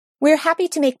We're happy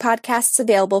to make podcasts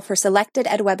available for selected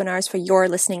ed webinars for your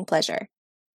listening pleasure.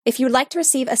 If you would like to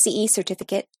receive a CE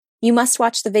certificate, you must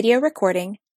watch the video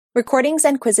recording. Recordings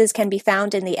and quizzes can be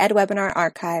found in the EdWebinar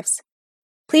archives.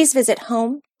 Please visit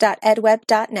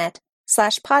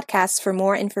home.edweb.net/podcasts for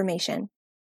more information.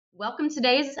 Welcome to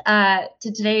today's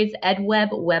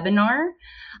EdWeb webinar,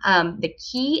 the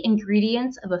key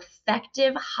ingredients of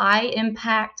effective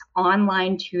high-impact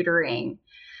online tutoring.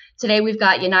 Today we've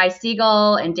got Yanai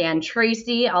Siegel and Dan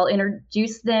Tracy. I'll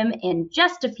introduce them in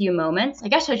just a few moments. I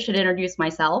guess I should introduce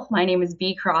myself. My name is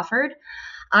Bea Crawford.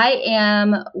 I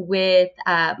am with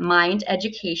Mind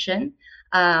Education.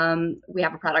 We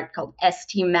have a product called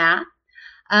ST Math.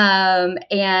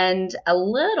 And a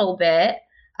little bit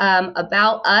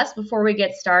about us before we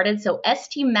get started. So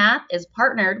ST Math is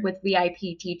partnered with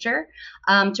VIP Teacher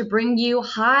to bring you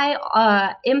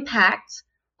high impact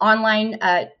online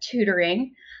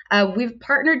tutoring. We've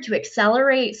partnered to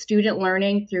accelerate student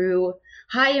learning through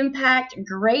high impact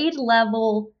grade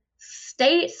level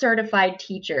state certified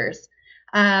teachers.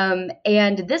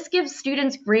 And this gives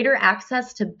students greater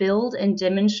access to build and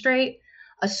demonstrate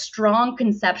a strong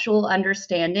conceptual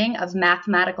understanding of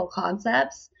mathematical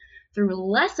concepts through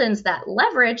lessons that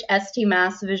leverage ST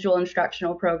Math's visual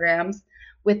instructional programs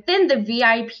within the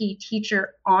VIP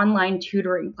Teacher online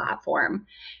tutoring platform.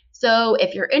 So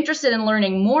if you're interested in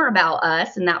learning more about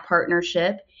us and that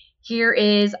partnership, here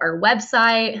is our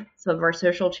website, some of our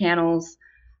social channels,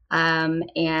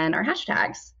 and our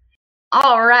hashtags.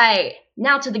 All right,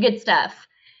 now to the good stuff.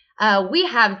 We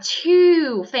have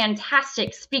two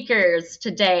fantastic speakers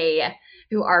today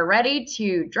who are ready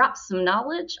to drop some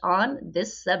knowledge on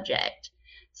this subject.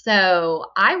 So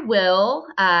I will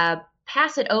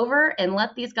pass it over and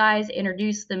let these guys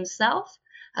introduce themselves.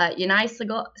 Yanai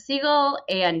Siegel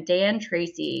and Dan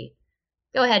Tracy.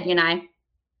 Go ahead, Yanai.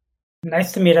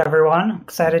 Nice to meet everyone.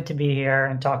 Excited to be here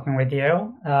and talking with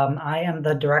you. I am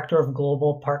the Director of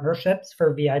Global Partnerships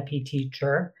for VIP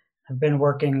Teacher. I've been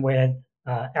working with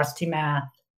ST Math,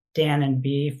 Dan, and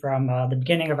Bea from the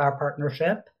beginning of our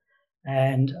partnership,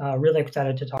 and really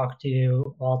excited to talk to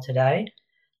you all today.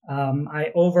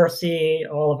 I oversee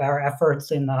all of our efforts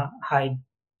in the high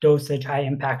dosage, high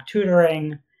impact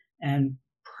tutoring, and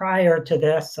prior to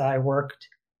this, I worked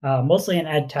mostly in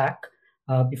ed tech.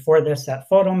 Before this at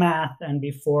Photomath, and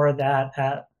before that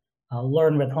at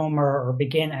Learn with Homer or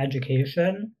Begin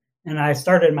Education. And I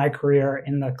started my career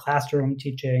in the classroom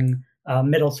teaching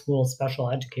middle school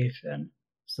special education.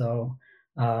 So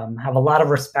have a lot of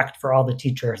respect for all the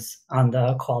teachers on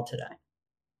the call today.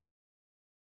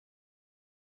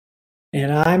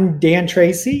 And I'm Dan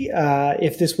Tracy.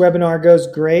 If this webinar goes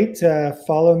great,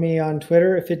 follow me on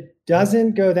Twitter. If it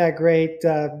doesn't go that great,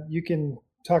 you can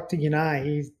talk to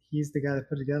Yanai. He's the guy that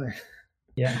put it together.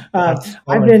 Yeah. I'm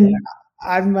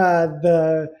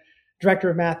the Director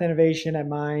of Math Innovation at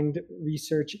Mind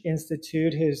Research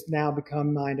Institute, who's now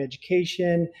become Mind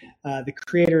Education, the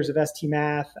creators of ST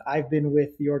Math. I've been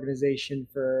with the organization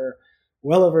for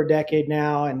well over a decade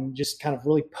now, and just kind of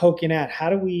really poking at how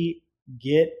do we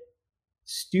get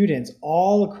students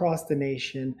all across the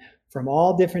nation from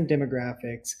all different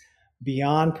demographics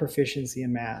beyond proficiency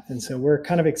in math. And so we're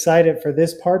kind of excited for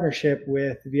this partnership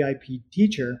with VIP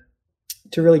Teacher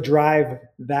to really drive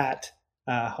that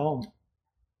home.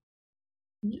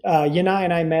 Yanai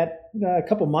and I met a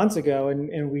couple months ago,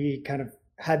 and we kind of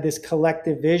had this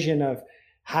collective vision of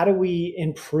how do we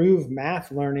improve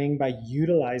math learning by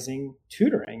utilizing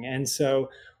tutoring. And so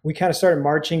we kind of started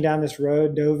marching down this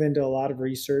road, dove into a lot of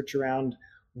research around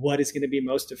what is going to be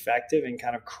most effective, and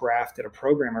kind of crafted a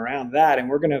program around that. And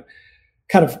we're going to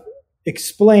kind of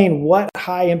explain what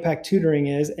high impact tutoring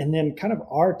is, and then kind of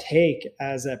our take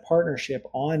as a partnership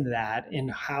on that, and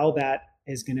how that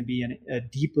is going to be a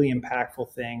deeply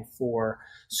impactful thing for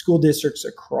school districts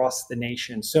across the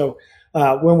nation. So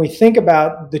when we think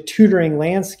about the tutoring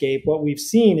landscape, what we've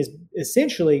seen is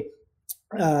essentially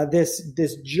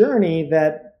this journey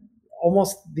that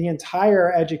almost the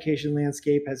entire education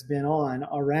landscape has been on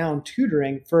around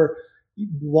tutoring for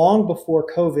long before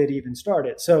COVID even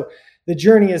started. So the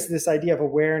journey is this idea of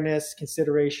awareness,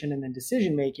 consideration, and then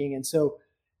decision making. And so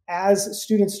as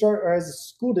students or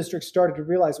as school districts started to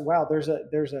realize, wow, there's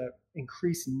a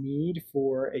increased need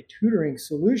for a tutoring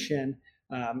solution,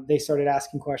 they started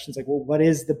asking questions like, well, what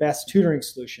is the best tutoring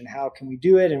solution? How can we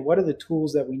do it? And what are the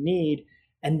tools that we need?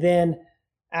 And then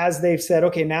as they've said,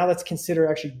 okay, now let's consider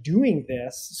actually doing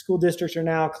this, school districts are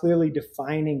now clearly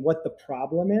defining what the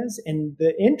problem is. And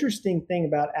the interesting thing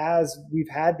about, as we've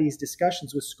had these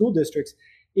discussions with school districts,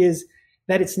 is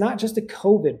that it's not just a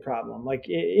COVID problem. Like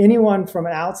anyone from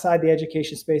outside the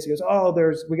education space goes, oh,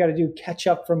 we got to do catch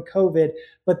up from COVID.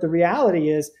 But the reality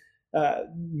is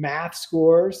math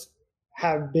scores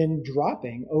have been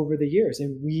dropping over the years.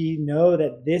 And we know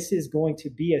that this is going to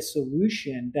be a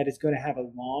solution that is going to have a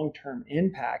long-term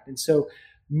impact. And so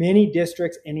many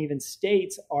districts and even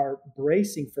states are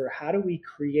bracing for how do we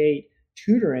create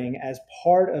tutoring as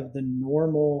part of the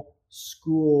normal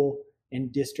school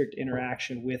and district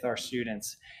interaction with our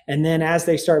students. And then as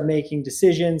they start making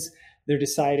decisions, they're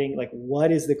deciding like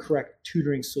what is the correct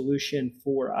tutoring solution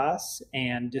for us,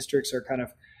 and districts are kind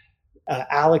of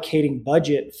allocating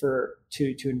budget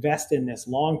to invest in this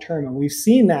long term. And we've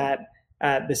seen that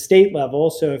at the state level.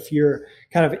 So if you're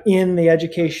kind of in the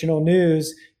educational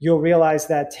news, you'll realize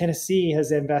that Tennessee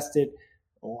has invested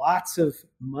lots of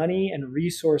money and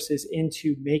resources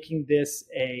into making this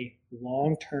a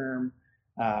long-term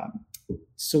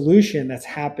solution that's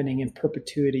happening in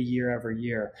perpetuity year over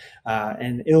year.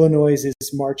 And Illinois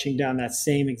is marching down that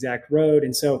same exact road.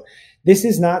 And so this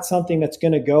is not something that's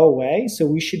going to go away. So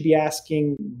we should be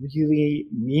asking really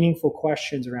meaningful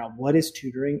questions around what is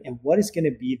tutoring and what is going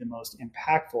to be the most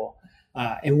impactful.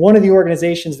 And one of the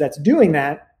organizations that's doing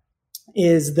that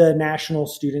is the National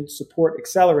Student Support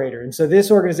Accelerator. And so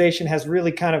this organization has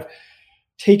really kind of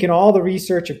taken all the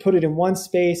research and put it in one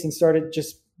space and started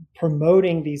just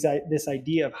promoting this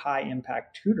idea of high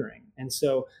impact tutoring. And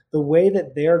so the way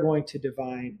that they're going to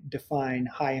define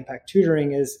high impact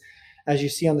tutoring is, as you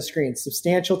see on the screen,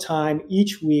 substantial time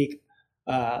each week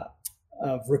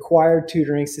of required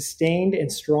tutoring, sustained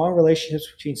and strong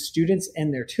relationships between students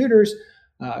and their tutors,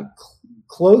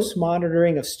 close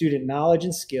monitoring of student knowledge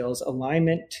and skills,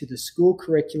 alignment to the school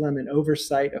curriculum, and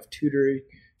oversight of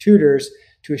tutors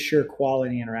to assure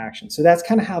quality interaction. So that's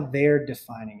kind of how they're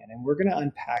defining it. And we're going to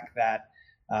unpack that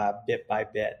bit by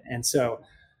bit. And so,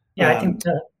 I think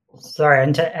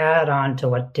and to add on to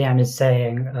what Dan is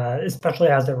saying, especially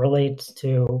as it relates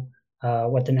to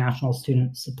what the National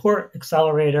Student Support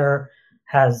Accelerator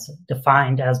has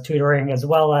defined as tutoring, as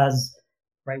well as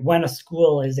when a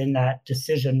school is in that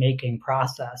decision-making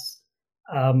process.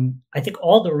 I think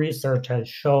all the research has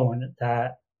shown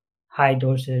that high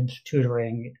dosage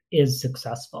tutoring is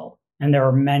successful. And there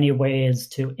are many ways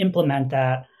to implement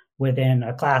that within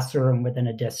a classroom, within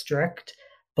a district.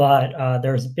 But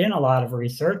there's been a lot of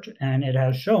research, and it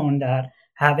has shown that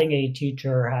having a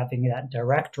teacher, having that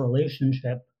direct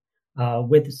relationship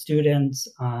with students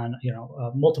on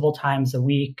multiple times a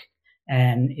week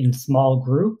and in small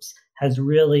groups has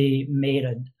really made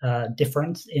a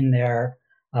difference in their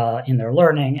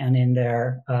learning and in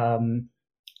their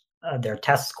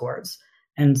test scores.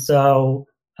 And so,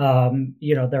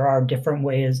 there are different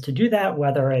ways to do that,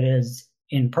 whether it is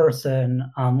in person,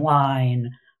 online,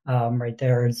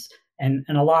 there's, and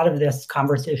a lot of this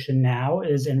conversation now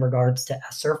is in regards to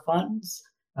ESSER funds.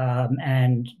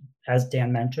 And as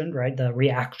Dan mentioned, the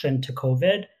reaction to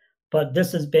COVID, but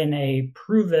this has been a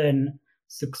proven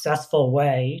successful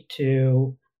way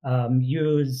to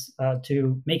use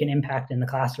to make an impact in the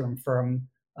classroom from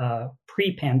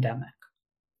pre-pandemic.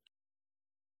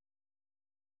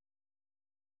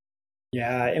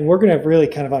 Yeah, and we're going to really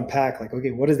kind of unpack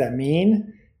okay, what does that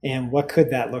mean and what could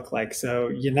that look like? So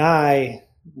Yanai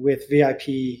with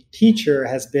VIP Teacher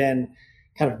has been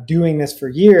kind of doing this for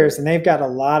years, and they've got a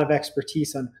lot of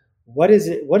expertise on what is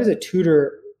a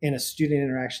tutor in a student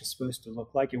interaction supposed to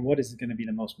look like, and what is going to be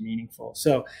the most meaningful.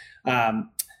 So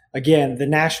again, the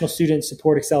National Student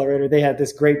Support Accelerator, they had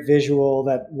this great visual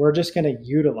that we're just going to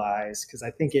utilize because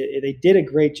I think they did a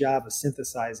great job of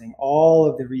synthesizing all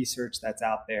of the research that's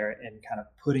out there and kind of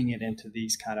putting it into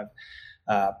these kind of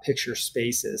picture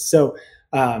spaces. So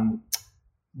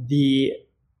the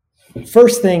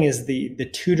first thing is the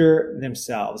tutor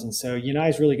themselves. And so Unai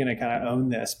is really going to kind of own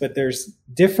this, but there's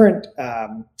different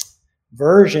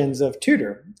versions of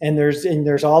tutor, and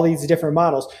there's all these different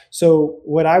models. So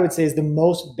what I would say is the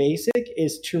most basic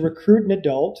is to recruit an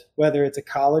adult, whether it's a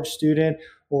college student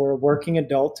or a working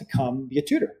adult, to come be a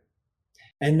tutor.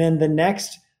 And then the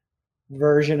next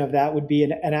version of that would be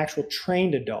an actual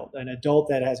trained adult, an adult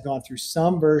that has gone through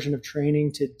some version of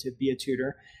training to be a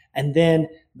tutor. And then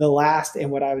the last,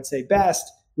 and what I would say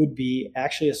best, would be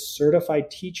actually a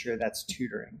certified teacher that's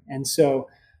tutoring. And so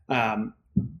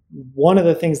one of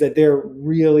the things that they're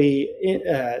really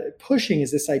pushing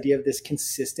is this idea of this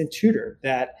consistent tutor,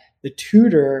 that the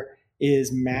tutor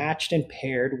is matched and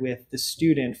paired with the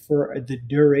student for the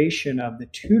duration of the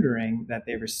tutoring that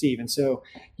they receive. And so,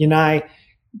 Yanai,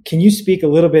 can you speak a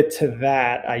little bit to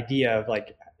that idea of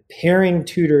pairing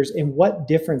tutors and what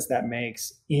difference that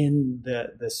makes in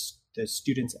the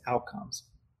students' outcomes?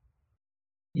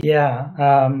 Yeah,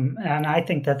 and I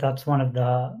think that that's one of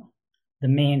the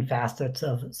main facets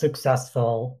of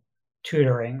successful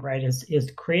tutoring, right?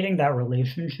 Is creating that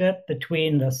relationship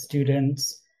between the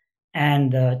students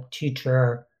and the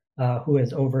teacher who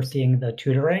is overseeing the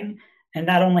tutoring. And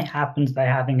that only happens by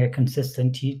having a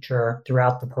consistent teacher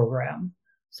throughout the program.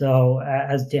 So,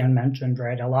 as Dan mentioned,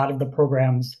 right, a lot of the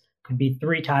programs could be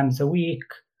 3 times a week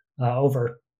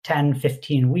over 10,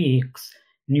 15 weeks,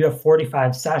 and you have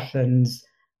 45 sessions.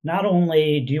 Not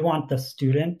only do you want the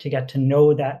student to get to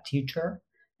know that teacher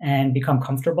and become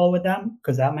comfortable with them,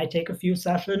 because that might take a few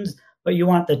sessions, but you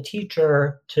want the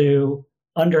teacher to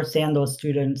understand those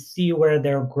students, see where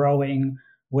they're growing,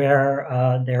 where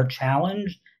they're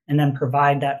challenged, and then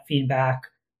provide that feedback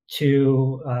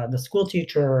to the school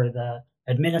teacher or the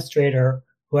administrator,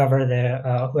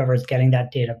 whoever is getting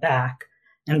that data back.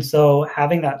 And so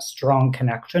having that strong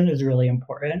connection is really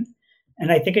important.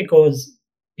 And I think it goes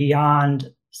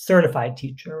beyond certified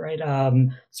teacher, right?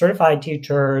 Certified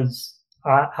teachers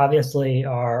obviously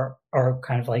are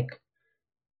kind of like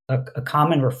a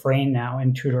common refrain now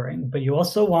in tutoring, but you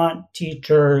also want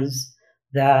teachers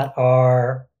that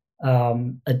are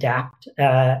adept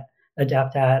at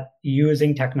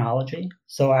using technology.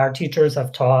 So our teachers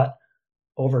have taught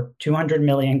over 200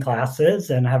 million classes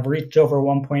and have reached over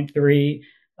 1.3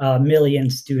 million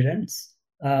students.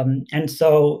 And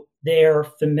so they're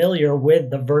familiar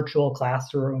with the virtual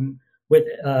classroom, with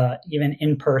even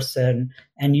in person,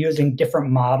 and using different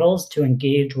models to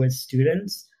engage with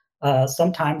students.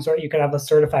 Sometimes, right, you could have a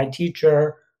certified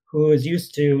teacher who is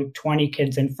used to 20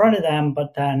 kids in front of them,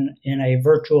 but then in a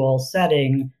virtual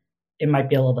setting, it might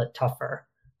be a little bit tougher.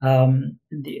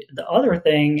 The other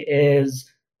thing is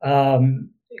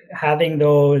having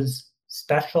those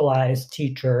specialized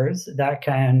teachers that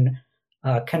can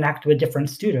connect with different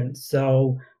students.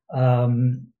 So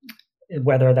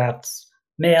whether that's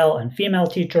male and female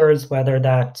teachers, whether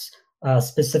that's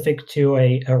specific to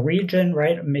a region,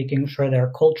 right? Making sure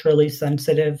they're culturally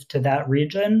sensitive to that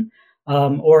region,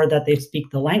 or that they speak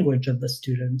the language of the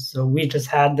students. So we just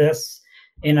had this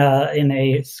in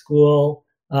a school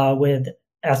with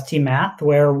ST Math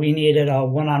where we needed a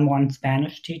one-on-one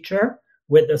Spanish teacher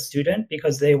with the student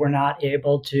because they were not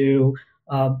able to,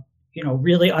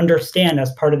 really understand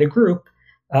as part of the group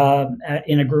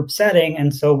in a group setting,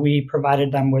 and so we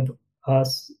provided them with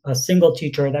a single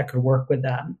teacher that could work with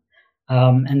them.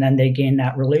 And then they gain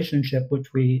that relationship,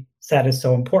 which we said is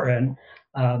so important.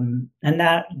 And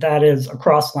that is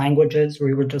across languages.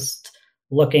 We were just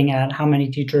looking at how many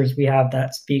teachers we have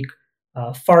that speak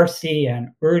Farsi and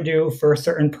Urdu for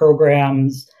certain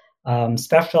programs,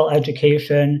 special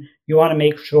education. You want to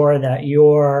make sure that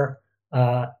your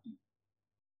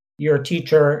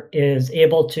teacher is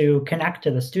able to connect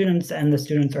to the students and the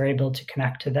students are able to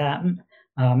connect to them.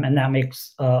 And that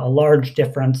makes a large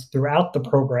difference throughout the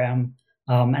program.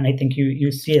 And I think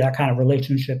you see that kind of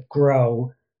relationship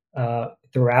grow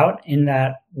throughout, in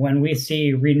that when we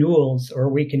see renewals or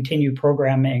we continue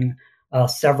programming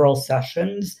several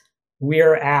sessions,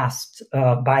 we're asked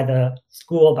by the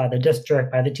school, by the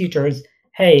district, by the teachers,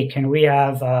 hey, can we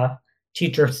have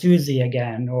teacher Susie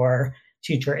again or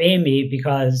teacher Amy,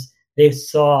 because they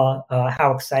saw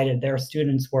how excited their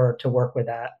students were to work with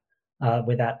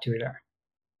that tutor.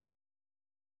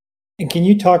 And can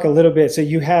you talk a little bit? So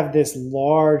you have this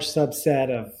large subset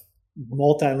of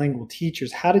multilingual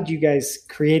teachers. How did you guys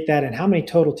create that, and how many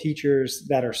total teachers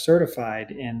that are certified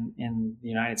in the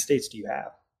United States do you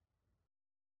have?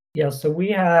 Yeah, so we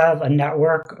have a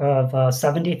network of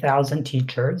 70,000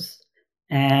 teachers,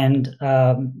 and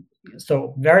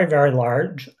so very, very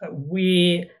large.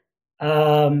 We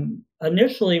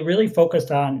initially really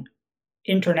focused on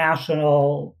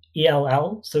international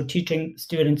ELL, so teaching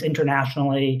students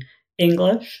internationally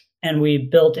English, and we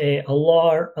built a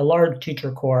large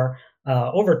teacher corps,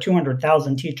 over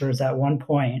 200,000 teachers at one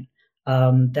point,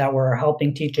 that were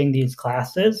helping teaching these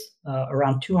classes,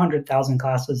 around 200,000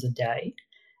 classes a day.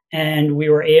 And we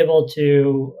were able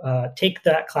to take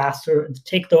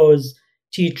those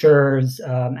teachers,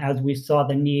 as we saw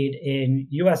the need in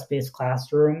US-based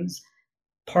classrooms,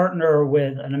 partner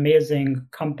with an amazing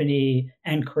company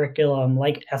and curriculum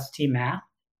like ST Math,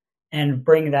 and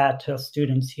bring that to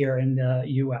students here in the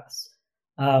US.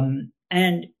 So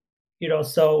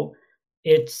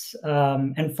it's,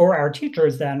 and for our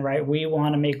teachers then, right, we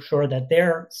want to make sure that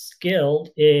they're skilled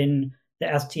in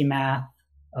the ST Math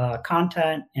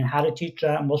content and how to teach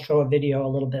that. And we'll show a video a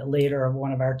little bit later of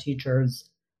one of our teachers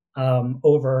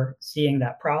overseeing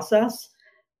that process.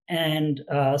 And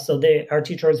so our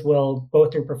teachers will go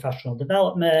through professional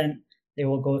development. They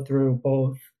will go through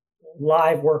both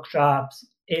live workshops,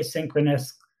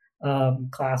 asynchronous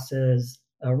classes,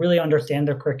 really understand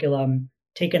their curriculum,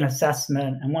 take an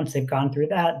assessment, and once they've gone through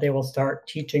that, they will start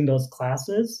teaching those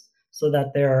classes so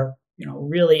that they're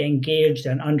really engaged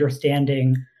and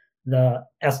understanding the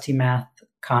ST Math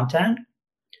content.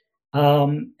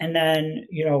 And then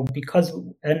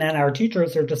our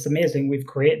teachers are just amazing.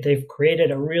 They've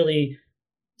created a really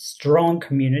strong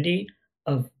community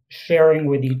of sharing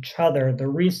with each other the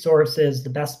resources, the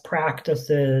best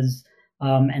practices,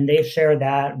 and they share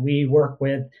that. We work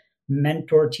with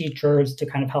mentor teachers to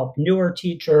kind of help newer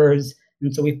teachers.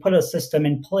 And so we've put a system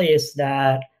in place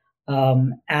that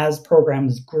as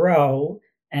programs grow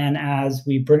and as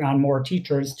we bring on more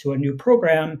teachers to a new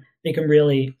program, they can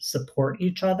really support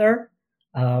each other.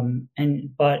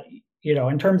 But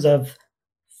in terms of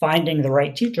finding the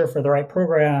right teacher for the right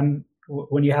program,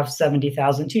 when you have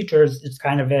 70,000 teachers, it's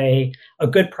kind of a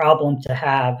good problem to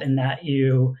have, in that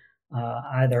you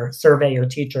either survey your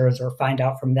teachers or find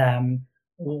out from them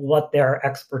what their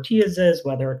expertise is,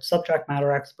 whether it's subject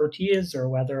matter expertise or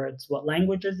whether it's what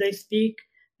languages they speak.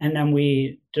 And then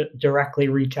we directly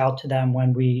reach out to them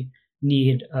when we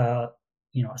need a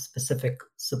specific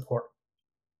support.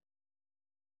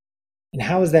 And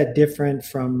how is that different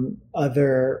from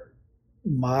other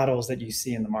models that you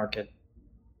see in the market?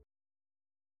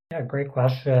 Yeah, great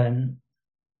question.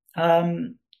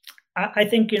 I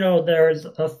think, there's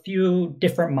a few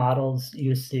different models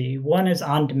you see. One is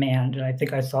on demand, and I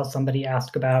think I saw somebody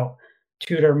ask about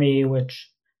Tutor Me,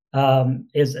 which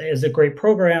is a great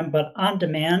program, but on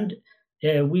demand,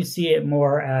 we see it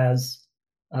more as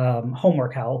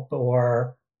homework help,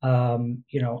 or I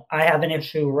have an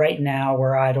issue right now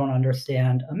where I don't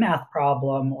understand a math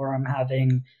problem, or I'm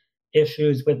having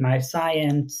issues with my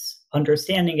science,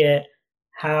 understanding it,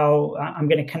 how I'm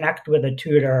going to connect with a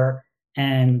tutor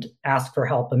and ask for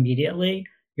help immediately.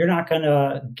 You're not going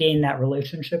to gain that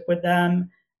relationship with them,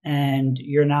 and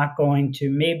you're not going to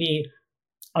maybe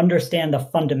understand the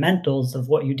fundamentals of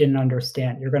what you didn't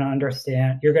understand. You're going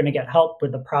to get help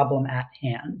with the problem at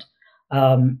hand.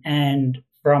 And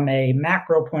from a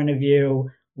macro point of view,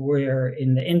 we're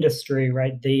in the industry,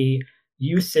 right? The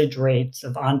usage rates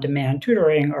of on-demand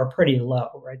tutoring are pretty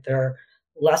low, right? They're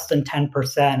less than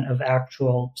 10% of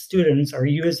actual students are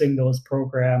using those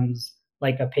programs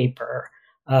like a paper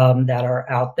that are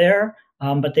out there.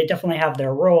 But they definitely have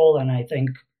their role, and I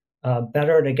think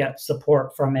better to get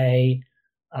support from a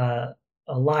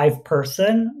live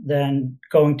person than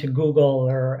going to Google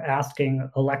or asking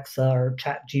Alexa or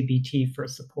ChatGPT for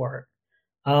support.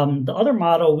 The other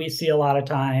model we see a lot of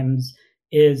times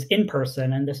is in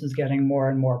person, and this is getting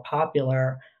more and more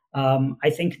popular.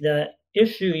 I think the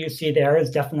issue you see there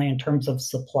is definitely in terms of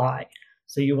supply.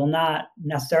 So you will not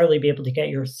necessarily be able to get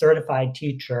your certified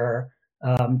teacher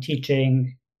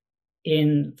teaching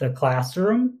in the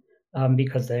classroom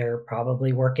because they're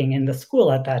probably working in the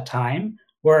school at that time.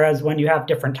 Whereas when you have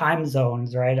different time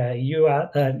zones, right,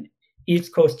 an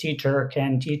East Coast teacher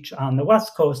can teach on the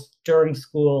West Coast during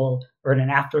school or in an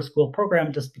after-school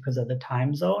program just because of the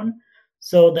time zone.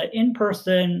 So the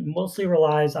in-person mostly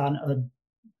relies on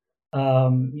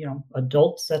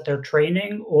adults that they're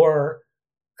training or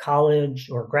college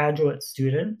or graduate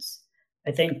students.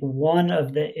 I think one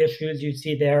of the issues you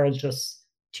see there is just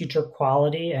teacher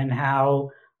quality and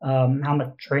how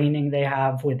much training they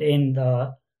have within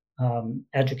the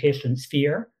education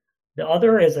sphere. The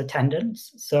other is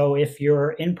attendance. So if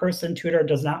your in-person tutor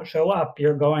does not show up,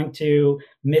 you're going to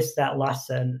miss that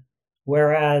lesson.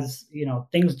 Whereas,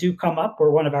 things do come up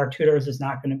where one of our tutors is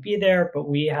not going to be there, but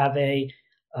we have a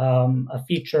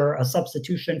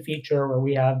substitution feature where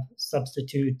we have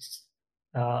substitutes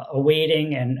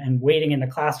awaiting and waiting in the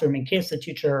classroom in case the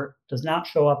teacher does not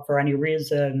show up for any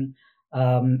reason,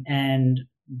 and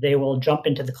they will jump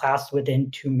into the class within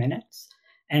 2 minutes.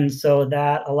 And so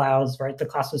that allows, right, the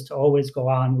classes to always go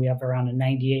on. We have around a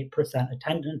 98%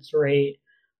 attendance rate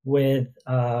with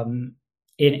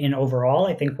in overall.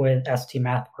 I think with ST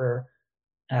Math, we're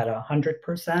at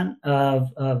 100%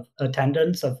 of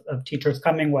attendance of teachers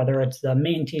coming, whether it's the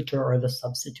main teacher or the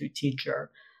substitute teacher.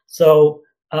 So,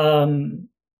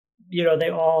 they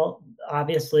all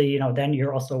obviously, then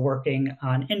you're also working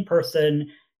on in-person.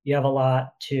 You have a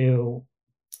lot to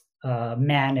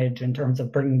manage in terms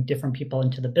of bringing different people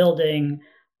into the building,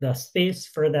 the space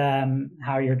for them,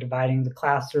 how you're dividing the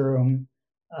classroom.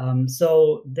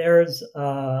 So there's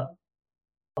a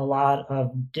lot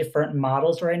of different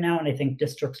models right now, and I think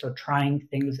districts are trying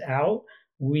things out.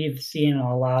 We've seen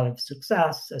a lot of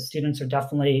success. Students are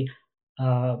definitely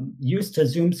used to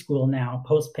Zoom school now,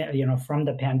 from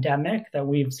the pandemic, that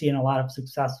we've seen a lot of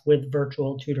success with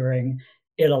virtual tutoring.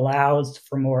 It allows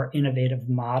for more innovative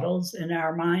models in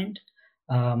our mind.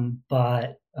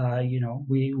 But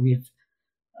we've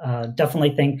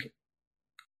definitely think.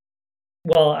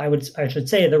 Well, I should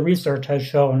say the research has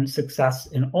shown success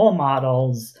in all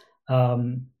models.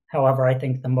 However, I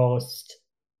think the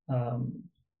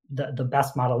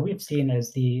best model we've seen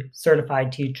is the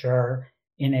certified teacher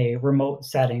in a remote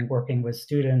setting, working with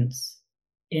students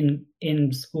in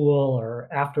school or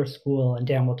after school. And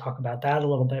Dan will talk about that a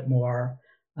little bit more.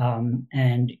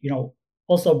 And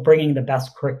also bringing the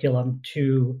best curriculum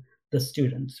to the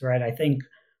students, right? I think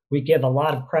we give a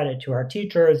lot of credit to our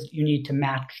teachers. You need to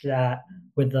match that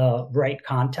with the right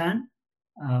content.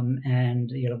 And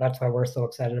that's why we're so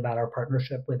excited about our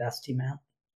partnership with STMath.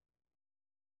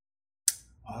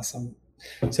 Awesome.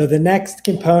 So the next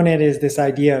component is this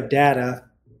idea of data.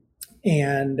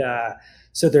 And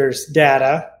so there's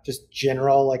data, just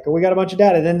general, like, oh, we got a bunch of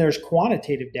data. Then there's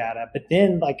quantitative data. But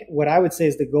then, like, what I would say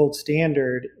is the gold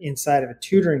standard inside of a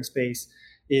tutoring space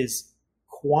is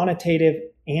quantitative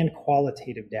and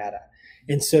qualitative data.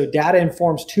 And so data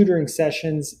informs tutoring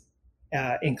sessions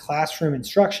in classroom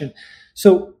instruction.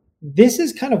 So this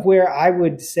is kind of where I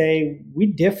would say we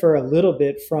differ a little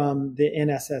bit from the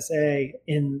NSSA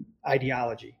in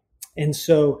ideology. And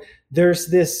so there's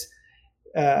this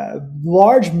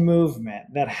large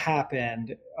movement that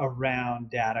happened around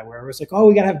data where it was like, oh,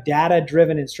 we got to have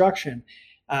data-driven instruction.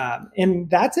 And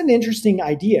that's an interesting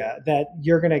idea, that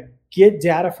you're going to get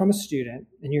data from a student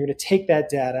and you're going to take that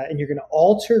data and you're going to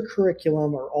alter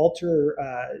curriculum or alter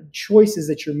choices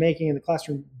that you're making in the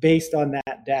classroom based on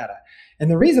that data. And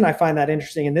the reason I find that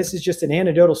interesting, and this is just an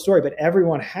anecdotal story, but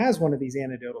everyone has one of these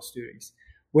anecdotal stories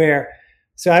where,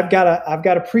 so I've got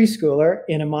a preschooler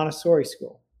in a Montessori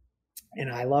school and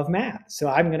I love math. So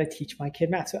I'm going to teach my kid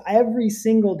math. So every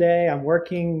single day I'm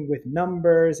working with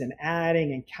numbers and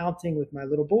adding and counting with my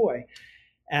little boy.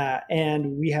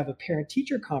 And we have a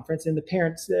parent-teacher conference, and the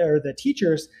parents or the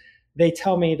teachers, they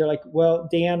tell me, they're like, well,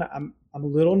 Dan, I'm a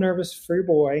little nervous for your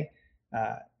boy.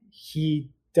 He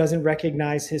doesn't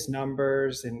recognize his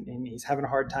numbers and he's having a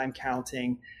hard time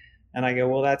counting. And I go,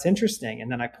 well, that's interesting. And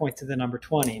then I point to the number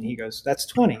 20 and he goes, that's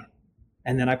 20.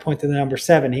 And then I point to the number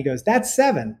 7. He goes, that's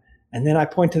 7. And then I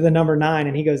point to the number 9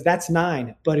 and he goes, that's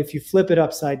 9. But if you flip it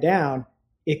upside down,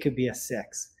 it could be a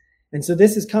 6. And so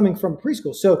this is coming from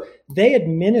preschool. So they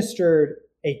administered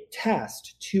a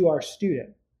test to our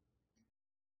student,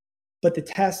 but the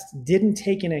test didn't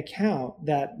take into account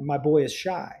that my boy is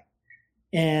shy.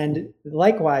 And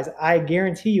likewise, I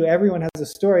guarantee you everyone has a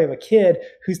story of a kid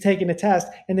who's taking a test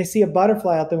and they see a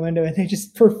butterfly out the window and they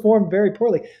just perform very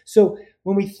poorly. So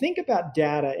when we think about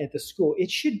data at the school, it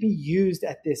should be used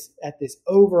at this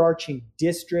overarching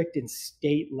district and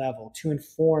state level to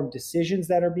inform decisions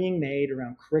that are being made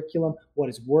around curriculum, what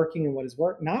is working and what is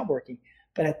not working.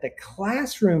 But at the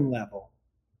classroom level,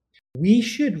 we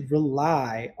should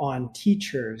rely on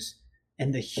teachers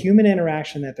and the human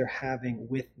interaction that they're having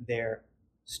with their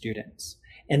students.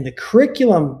 And the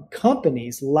curriculum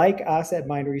companies like us at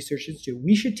Mind Research Institute,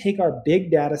 we should take our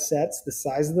big data sets, the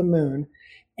size of the moon,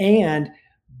 and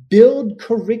build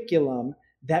curriculum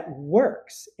that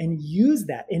works and use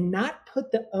that and not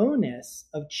put the onus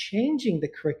of changing the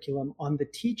curriculum on the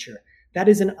teacher. That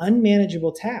is an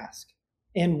unmanageable task.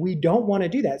 And we don't want to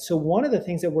do that. So one of the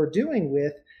things that we're doing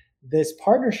with this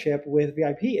partnership with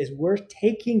VIP is we're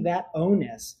taking that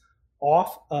onus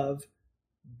off of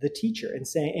the teacher and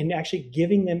saying, and actually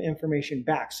giving them information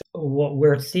back. So what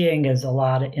we're seeing is a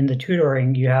lot in the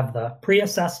tutoring, you have the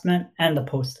pre-assessment and the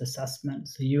post-assessment.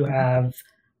 So you have,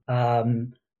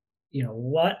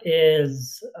 what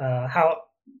is, how,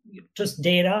 just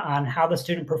data on how the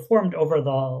student performed over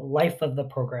the life of the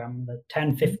program, the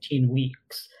 10, 15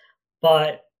 weeks.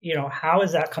 But, how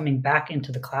is that coming back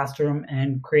into the classroom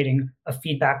and creating a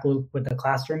feedback loop with the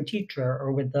classroom teacher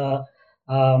or with the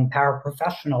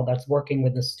paraprofessional that's working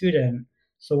with the student?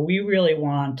 So we really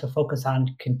want to focus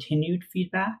on continued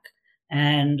feedback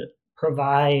and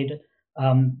provide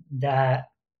that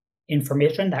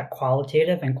information, that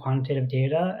qualitative and quantitative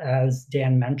data, as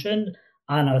Dan mentioned,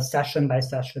 on a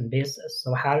session-by-session basis.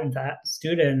 So how did that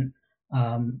student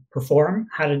perform?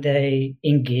 How did they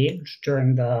engage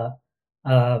during the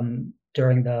 30,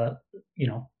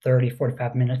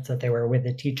 45 minutes that they were with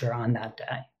the teacher on that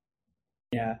day?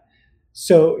 Yeah.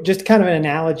 So just kind of an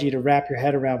analogy to wrap your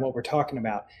head around what we're talking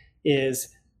about is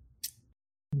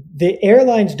the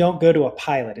airlines don't go to a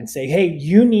pilot and say, hey,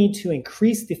 you need to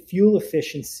increase the fuel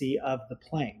efficiency of the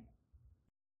plane.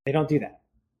 They don't do that.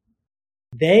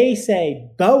 They say,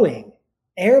 Boeing,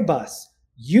 Airbus,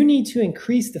 you need to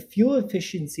increase the fuel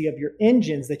efficiency of your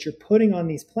engines that you're putting on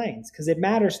these planes because it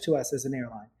matters to us as an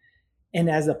airline. And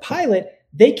as a pilot,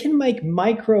 they can make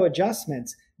micro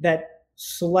adjustments that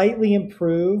slightly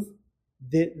improve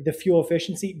the fuel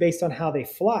efficiency based on how they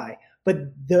fly.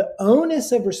 But the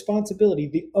onus of responsibility,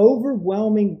 the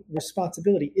overwhelming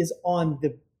responsibility, is on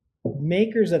the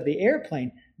makers of the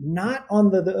airplane, not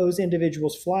on those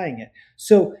individuals flying it.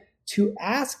 So to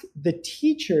ask the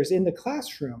teachers in the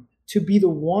classroom to be the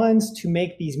ones to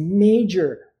make these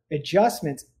major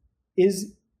adjustments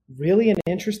is really an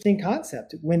interesting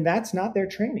concept when that's not their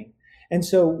training. And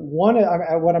so what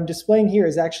I'm displaying here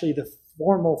is actually the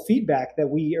formal feedback that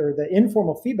the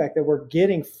informal feedback that we're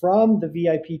getting from the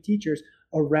VIP teachers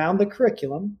around the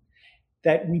curriculum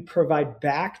that we provide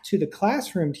back to the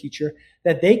classroom teacher,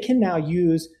 that they can now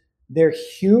use their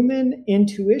human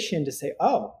intuition to say,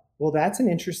 oh, well, that's an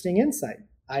interesting insight.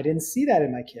 I didn't see that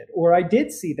in my kid, or I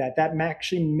did see that. That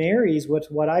actually marries with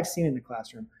what I've seen in the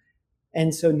classroom.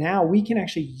 And so now we can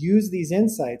actually use these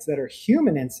insights that are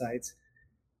human insights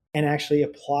and actually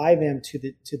apply them to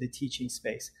the teaching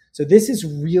space. So this is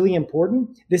really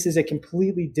important. This is a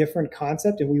completely different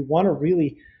concept, and we want to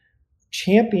really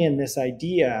champion this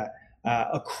idea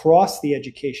across the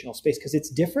educational space because it's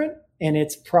different, and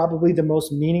it's probably the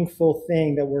most meaningful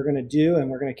thing that we're going to do, and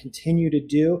we're going to continue to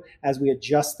do as we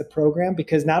adjust the program.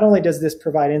 Because not only does this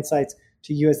provide insights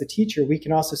to you as the teacher, we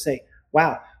can also say,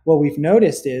 wow, what we've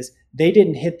noticed is they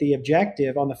didn't hit the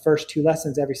objective on the first 2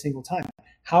 lessons every single time.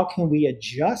 How can we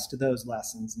adjust those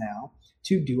lessons now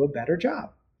to do a better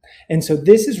job? And so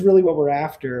this is really what we're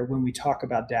after when we talk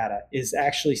about data, is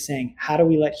actually saying, how do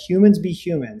we let humans be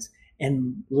humans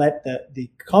and let the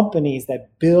companies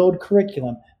that build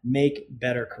curriculum make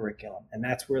better curriculum? And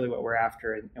that's really what we're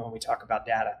after when we talk about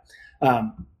data.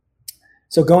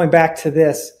 So going back to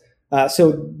this,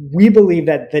 so we believe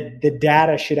that the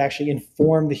data should actually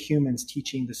inform the humans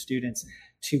teaching the students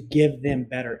to give them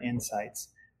better insights.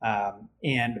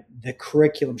 And the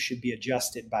curriculum should be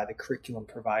adjusted by the curriculum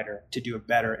provider to do a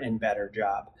better and better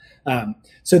job.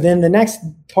 So then the next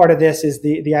part of this is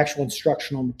the actual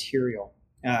instructional material.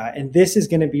 And this is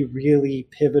going to be really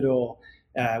pivotal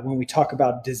when we talk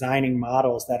about designing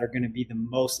models that are going to be the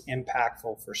most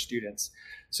impactful for students.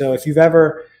 So if you've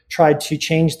ever tried to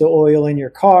change the oil in your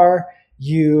car,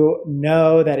 you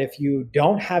know that if you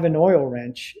don't have an oil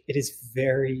wrench, it is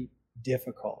very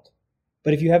difficult.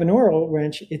 But if you have an oil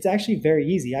wrench, it's actually very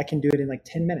easy. I can do it in like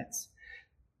 10 minutes.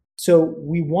 So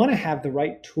we want to have the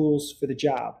right tools for the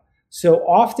job. So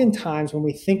oftentimes when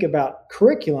we think about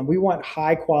curriculum, we want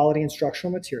high quality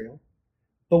instructional material,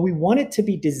 but we want it to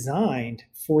be designed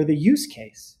for the use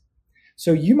case.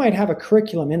 So you might have a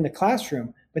curriculum in the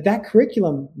classroom, but that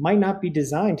curriculum might not be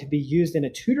designed to be used in a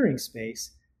tutoring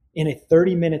space in a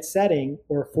 30-minute setting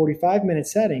or a 45-minute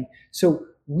setting. So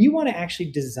we want to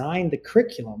actually design the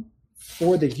curriculum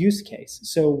for the use case.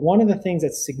 So one of the things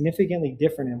that's significantly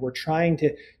different, and we're trying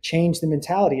to change the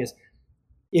mentality, is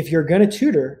if you're going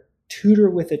to tutor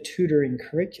with a tutoring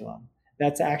curriculum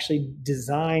that's actually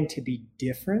designed to be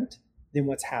different than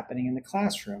what's happening in the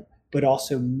classroom, but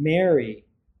also marry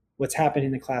what's happening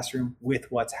in the classroom with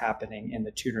what's happening in the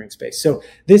tutoring space. So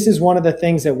this is one of the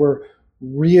things that we're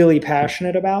really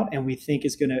passionate about, and we think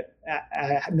is going to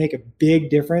make a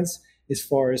big difference as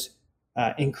far as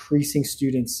increasing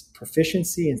students'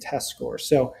 proficiency and test scores.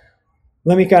 So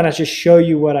let me kind of just show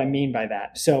you what I mean by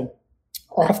that. So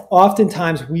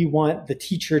oftentimes we want the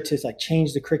teacher to like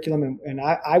change the curriculum, and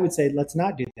I would say let's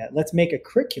not do that. Let's make a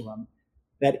curriculum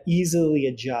that easily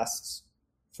adjusts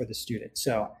for the student.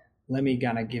 So let me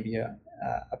kind of give you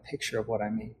a picture of what I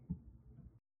mean.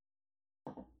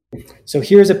 So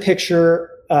here's a picture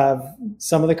of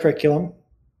some of the curriculum.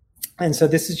 And so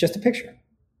this is just a picture,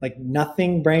 like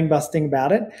nothing brain busting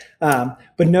about it.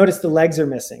 But notice the legs are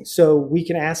missing. So we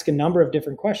can ask a number of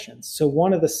different questions. So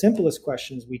one of the simplest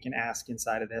questions we can ask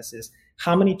inside of this is,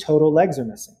 how many total legs are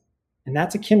missing? And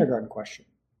that's a kindergarten question.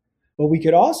 But we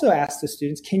could also ask the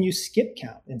students, can you skip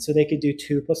count? And so they could do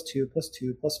 2 + 2 +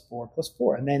 2 + 4 +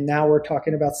 4. And then now we're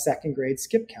talking about second grade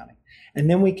skip counting. And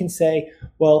then we can say,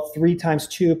 well, 3 ×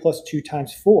 2 + 2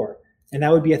 × 4. And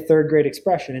that would be a third grade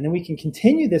expression. And then we can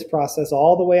continue this process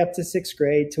all the way up to 6th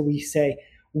grade till we say,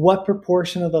 what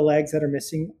proportion of the legs that are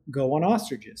missing go on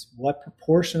ostriches? What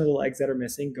proportion of the legs that are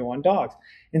missing go on dogs?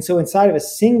 And so inside of a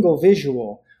single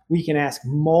visual, we can ask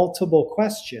multiple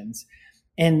questions,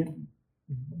 and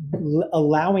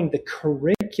allowing the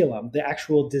curriculum, the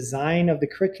actual design of the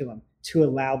curriculum, to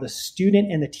allow the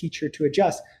student and the teacher to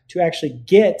adjust to actually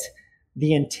get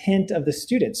the intent of the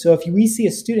student. So if we see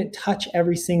a student touch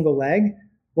every single leg,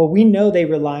 well, we know they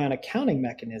rely on a counting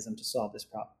mechanism to solve this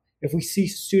problem. If we see a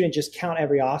student just count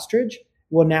every ostrich,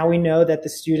 well, now we know that the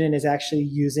student is actually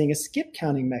using a skip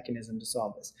counting mechanism to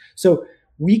solve this. So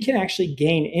we can actually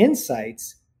gain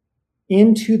insights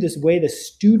into this way the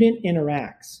student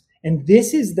interacts. And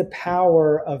this is the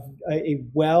power of a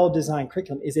well-designed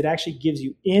curriculum, is it actually gives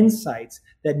you insights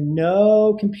that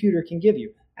no computer can give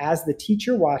you. As the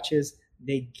teacher watches,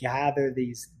 they gather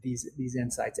these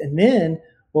insights. And then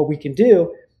what we can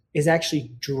do is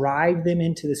actually drive them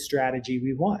into the strategy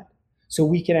we want. So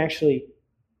we can actually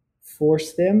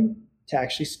force them to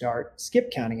actually start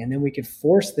skip counting. And then we can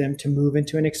force them to move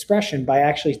into an expression by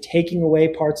actually taking away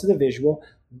parts of the visual,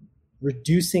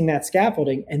 reducing that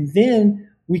scaffolding, and then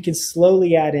we can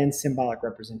slowly add in symbolic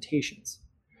representations.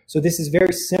 So this is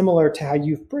very similar to how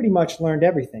you've pretty much learned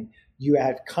everything. You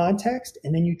add context,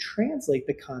 and then you translate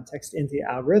the context into the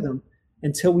algorithm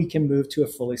until we can move to a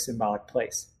fully symbolic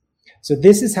place. So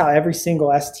this is how every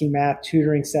single ST Math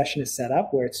tutoring session is set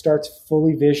up, where it starts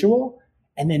fully visual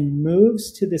and then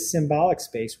moves to the symbolic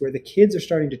space where the kids are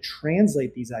starting to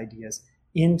translate these ideas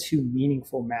into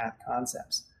meaningful math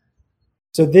concepts.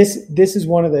 So this is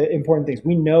one of the important things.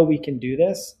 We know we can do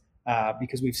this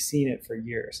because we've seen it for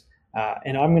years.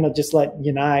 And I'm going to just let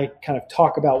Yanai kind of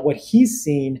talk about what he's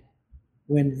seen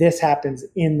when this happens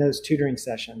in those tutoring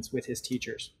sessions with his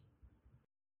teachers.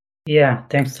 Yeah,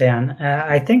 thanks, Dan.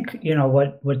 I think,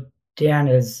 what Dan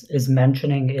is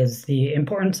mentioning is the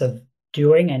importance of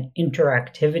doing an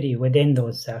interactivity within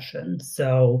those sessions.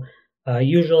 So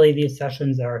usually these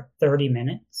sessions are 30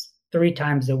 minutes, 3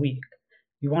 times a week.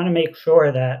 You want to make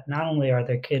sure that not only are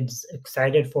the kids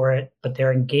excited for it, but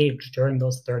they're engaged during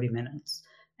those 30 minutes.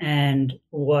 And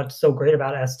what's so great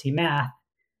about ST Math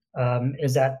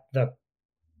is that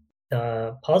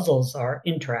the puzzles are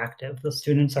interactive. The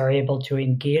students are able to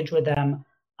engage with them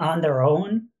on their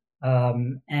own,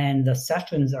 and the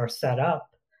sessions are set up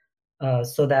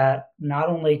so that not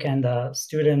only can the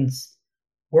students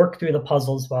work through the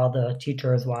puzzles while the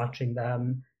teacher is watching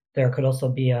them, there could also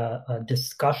be a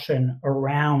discussion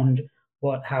around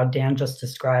how Dan just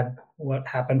described what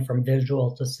happened from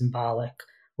visual to symbolic,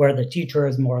 where the teacher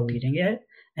is more leading it.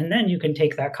 And then you can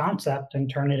take that concept and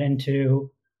turn it into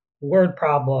word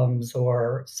problems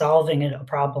or solving a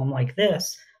problem like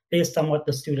this based on what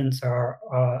the students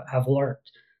have learned.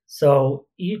 So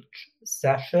each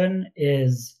session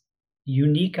is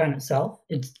unique on itself.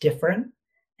 It's different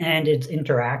and it's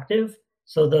interactive.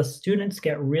 So the students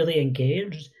get really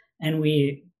engaged, and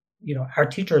our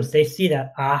teachers, they see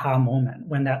that aha moment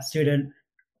when that student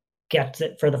gets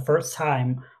it for the first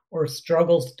time or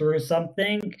struggles through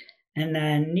something and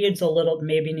then needs a little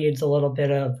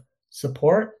bit of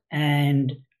support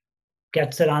and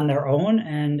gets it on their own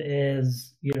and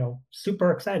is,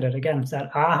 super excited. Again, it's that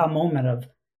aha moment of,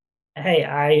 hey,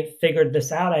 I figured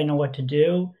this out. I know what to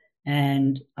do.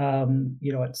 And,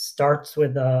 it starts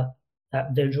with that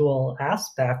visual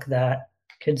aspect that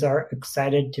kids are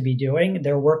excited to be doing.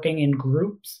 They're working in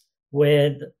groups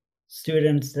with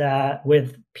students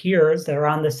with peers that are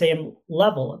on the same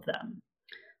level of them.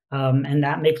 And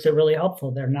that makes it really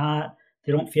helpful.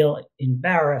 They don't feel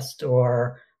embarrassed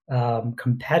or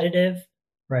competitive,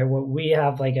 right? We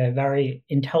have like a very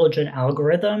intelligent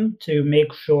algorithm to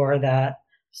make sure that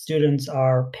students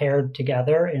are paired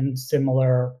together in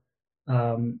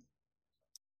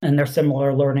their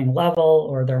similar learning level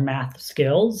or their math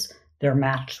skills. They're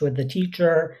matched with the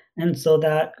teacher. And so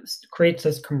that creates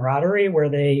this camaraderie where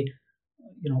they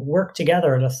work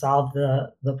together to solve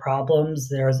the problems.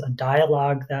 There's a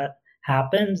dialogue that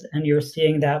happens, and you're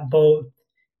seeing that both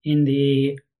in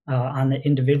on the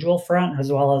individual front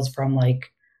as well as from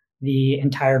like the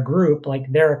entire group.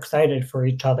 Like they're excited for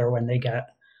each other when they get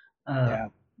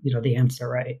the answer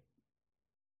right.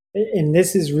 And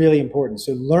this is really important.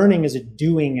 So learning is a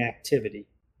doing activity.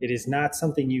 It is not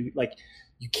something you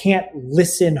can't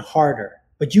listen harder,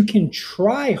 but you can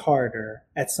try harder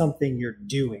at something you're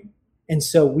doing. And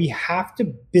so we have to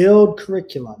build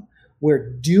curriculum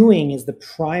where doing is the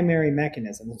primary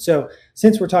mechanism. And so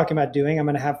since we're talking about doing, I'm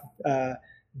going to have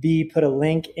B put a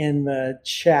link in the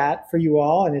chat for you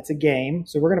all, and it's a game.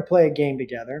 So we're going to play a game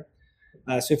together.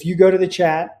 So if you go to the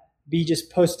chat, B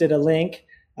just posted a link.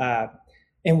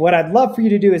 And what I'd love for you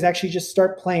to do is actually just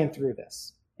start playing through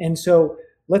this. And so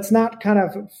let's not kind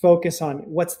of focus on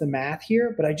what's the math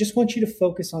here, but I just want you to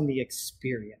focus on the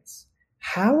experience.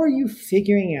 How are you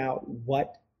figuring out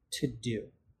what to do?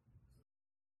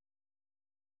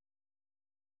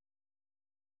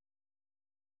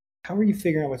 How are you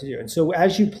figuring out what to do? And so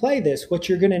as you play this, what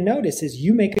you're going to notice is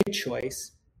you make a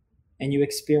choice and you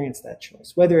experience that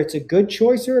choice, whether it's a good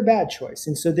choice or a bad choice.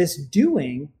 And so this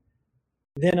doing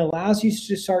then allows you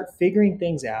to start figuring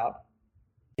things out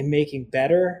and making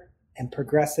better and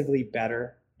progressively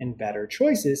better and better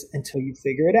choices until you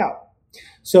figure it out.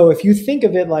 So if you think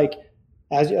of it like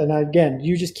and again,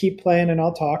 you just keep playing and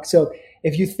I'll talk. So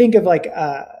if you think of like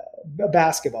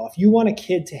basketball, if you want a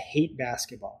kid to hate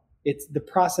basketball, the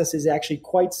process is actually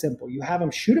quite simple. You have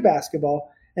them shoot a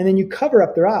basketball and then you cover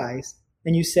up their eyes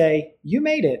and you say, you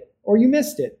made it or you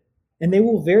missed it. And they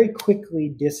will very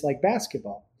quickly dislike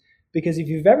basketball. Because if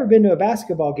you've ever been to a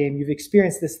basketball game, you've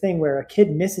experienced this thing where a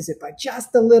kid misses it by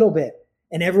just a little bit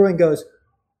and everyone goes,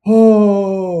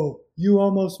 oh, you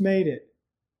almost made it,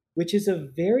 which is a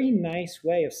very nice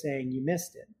way of saying you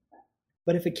missed it.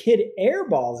 But if a kid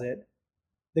airballs it,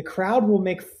 the crowd will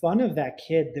make fun of that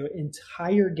kid the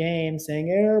entire game saying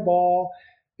airball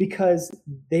because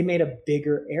they made a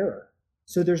bigger error.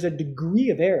 So there's a degree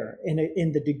of error,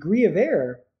 and the degree of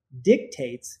error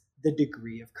dictates the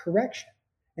degree of correction.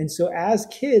 And so as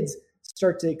kids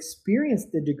start to experience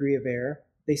the degree of error,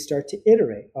 they start to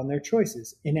iterate on their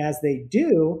choices. And as they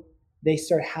do, they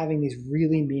start having these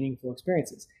really meaningful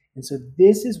experiences. And so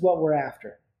this is what we're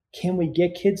after. Can we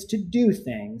get kids to do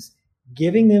things,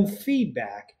 giving them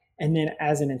feedback, and then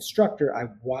as an instructor, I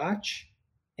watch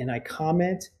and I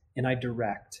comment and I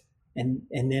direct. And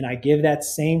then I give that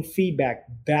same feedback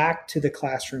back to the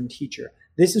classroom teacher.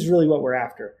 This is really what we're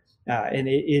after. And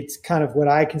it's kind of what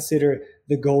I consider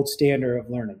the gold standard of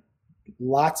learning.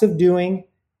 Lots of doing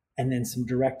and then some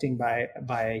directing by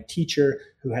a teacher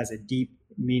who has a deep,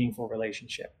 meaningful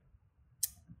relationship.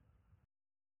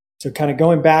 So kind of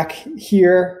going back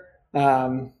here.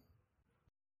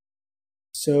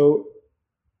 So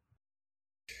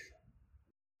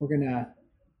we're going to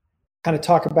kind of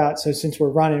talk about, so since we're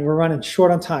running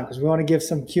short on time because we want to give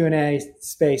some Q&A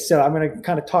space. So I'm going to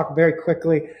kind of talk very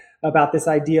quickly about this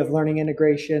idea of learning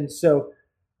integration. So,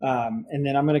 and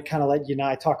then I'm going to kind of let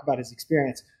Yanai talk about his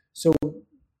experience. So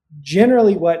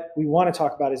generally what we want to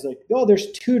talk about is like, oh,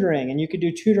 there's tutoring and you could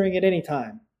do tutoring at any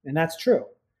time. And that's true.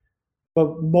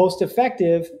 But most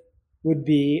effective would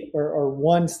be, or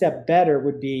one step better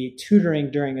would be tutoring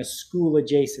during a school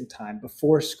adjacent time,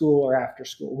 before school or after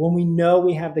school, when we know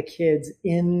we have the kids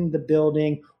in the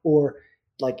building or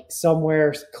like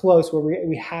somewhere close where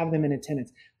we have them in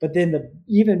attendance. But then the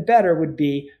even better would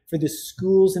be for the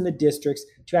schools and the districts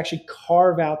to actually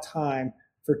carve out time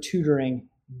for tutoring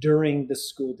during the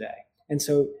school day. And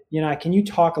so, can you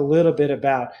talk a little bit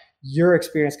about your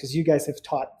experience? Because you guys have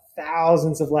taught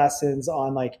thousands of lessons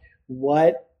on like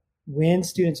when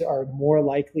students are more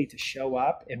likely to show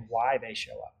up and why they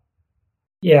show up.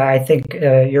 Yeah, I think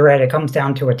you're right. It comes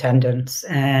down to attendance,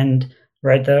 and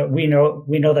right, we know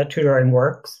that tutoring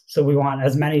works, so we want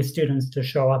as many students to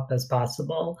show up as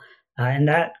possible, and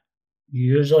that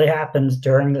usually happens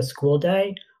during the school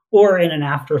day or in an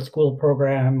after-school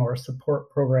program or support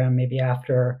program, maybe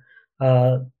after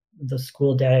the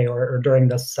school day or during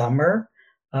the summer.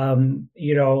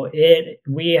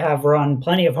 We have run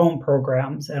plenty of home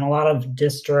programs, and a lot of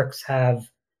districts have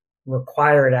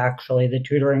required actually the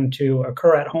tutoring to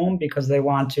occur at home because they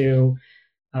want to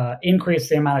increase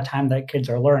the amount of time that kids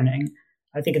are learning.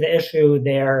 I think the issue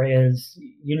there is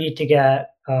you need to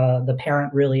get the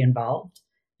parent really involved,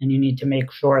 and you need to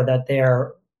make sure that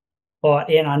they're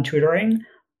bought in on tutoring,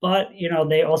 but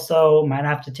they also might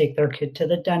have to take their kid to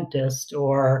the dentist,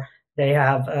 or they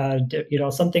have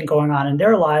something going on in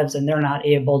their lives and they're not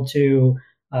able to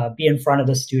be in front of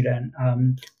the student.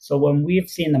 So when we've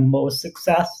seen the most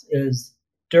success is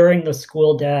during the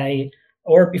school day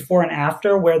or before and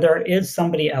after, where there is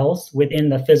somebody else within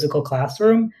the physical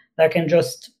classroom that can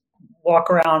just walk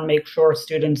around, make sure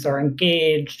students are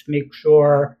engaged, make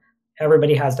sure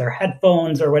everybody has their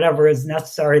headphones or whatever is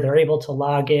necessary. They're able to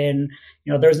log in.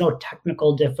 There's no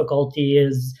technical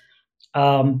difficulties,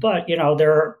 but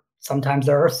sometimes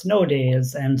there are snow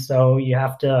days, and so you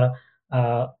have to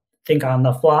think on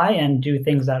the fly and do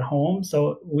things at home.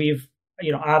 So we've,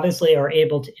 obviously are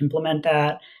able to implement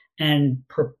that and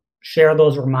share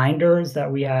those reminders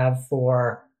that we have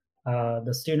for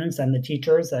the students and the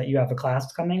teachers that you have a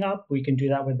class coming up. We can do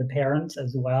that with the parents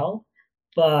as well.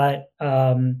 But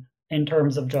in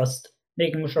terms of just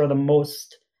making sure the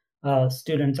most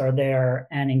students are there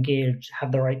and engaged,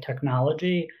 have the right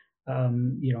technology,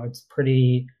 it's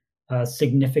pretty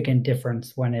significant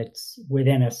difference when it's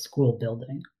within a school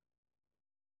building.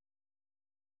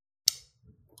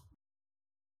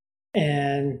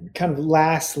 And kind of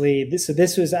lastly,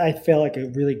 this was, I feel like, a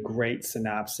really great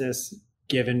synopsis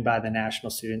given by the National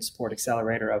Student Support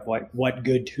Accelerator of what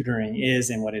good tutoring is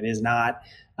and what it is not.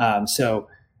 So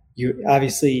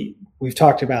obviously, we've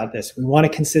talked about this. We want a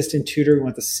consistent tutor. We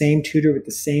want the same tutor with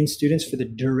the same students for the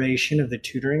duration of the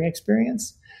tutoring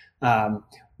experience.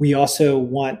 We also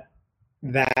want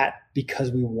that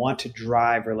because we want to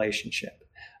drive relationship.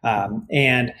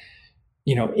 And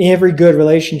every good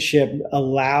relationship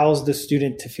allows the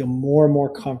student to feel more and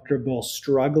more comfortable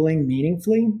struggling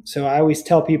meaningfully. So I always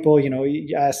tell people,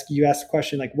 you ask the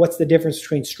question, like, what's the difference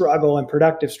between struggle and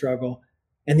productive struggle?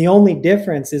 And the only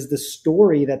difference is the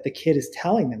story that the kid is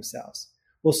telling themselves.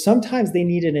 Well, sometimes they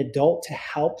need an adult to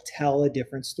help tell a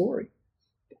different story.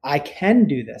 I can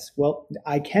do this. Well,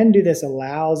 I can do this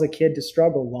allows a kid to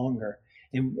struggle longer.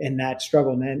 And that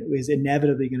struggle then is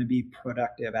inevitably going to be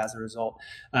productive as a result.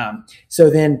 So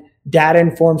then data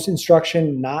informed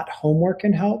instruction, not homework,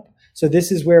 can help. So this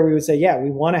is where we would say, yeah,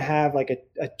 we want to have like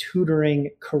a tutoring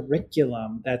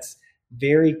curriculum that's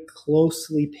very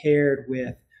closely paired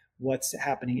with what's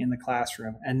happening in the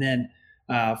classroom. And then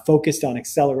focused on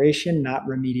acceleration, not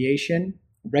remediation,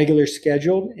 regular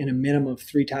scheduled in a minimum of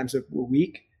 3 times a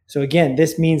week. So again,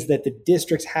 this means that the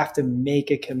districts have to make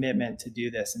a commitment to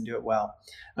do this and do it well.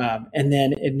 And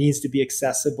then it needs to be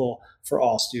accessible for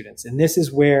all students. And this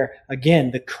is where,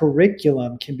 again, the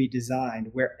curriculum can be designed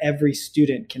where every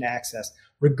student can access.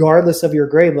 Regardless of your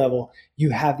grade level, you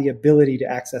have the ability to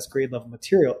access grade level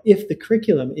material if the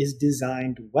curriculum is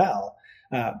designed well.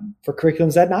 For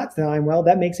curriculums that not designed well,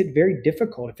 that makes it very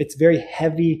difficult. If it's very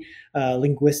heavy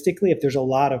linguistically, if there's a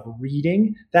lot of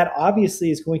reading, that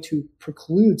obviously is going to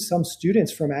preclude some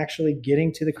students from actually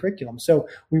getting to the curriculum. So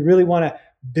we really want to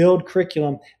build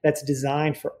curriculum that's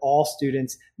designed for all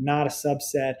students, not a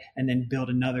subset, and then build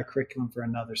another curriculum for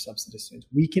another subset of students.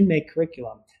 We can make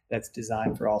curriculum that's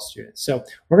designed for all students. So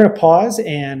we're going to pause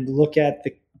and look at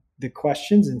the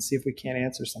questions and see if we can't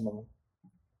answer some of them.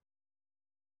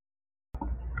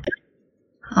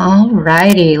 All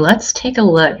righty, let's take a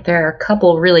look. There are a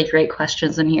couple really great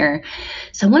questions in here.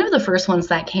 So one of the first ones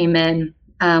that came in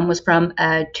was from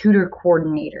a tutor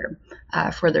coordinator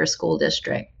for their school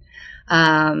district.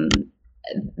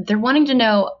 They're wanting to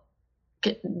know,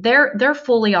 they're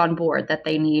fully on board that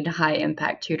they need high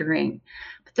impact tutoring,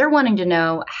 but they're wanting to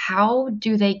know, how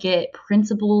do they get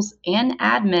principals and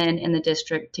admin in the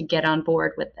district to get on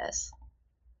board with this?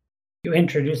 You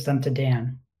introduce them to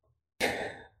Dan.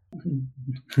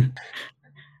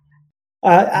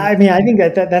 I think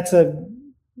that's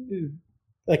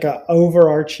like a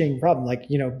overarching problem,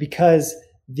 because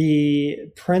the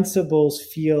principals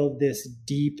feel this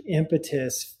deep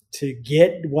impetus to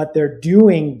get what they're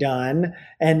doing done,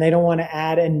 and they don't want to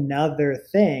add another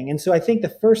thing. And so I think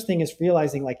the first thing is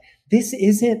realizing, like, this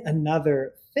isn't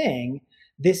another thing,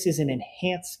 this is an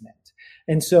enhancement.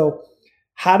 And so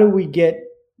how do we get,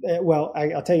 well,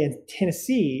 I'll tell you, in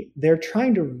Tennessee, they're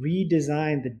trying to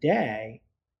redesign the day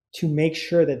to make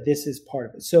sure that this is part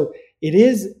of it. So it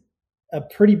is a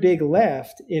pretty big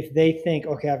lift if they think,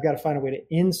 okay, I've got to find a way to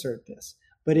insert this.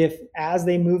 But if, as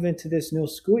they move into this new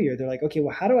school year, they're like, okay,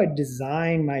 well, how do I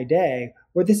design my day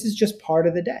where this is just part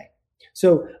of the day?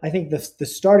 So I think the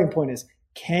starting point is,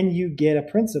 can you get a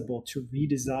principal to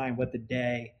redesign what the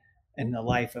day and the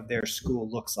life of their school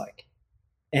looks like?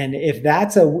 And if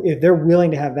they're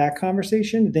willing to have that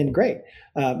conversation, then great.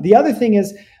 The other thing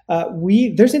is,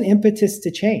 there's an impetus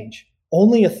to change.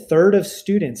 Only 1/3 of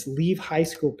students leave high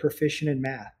school proficient in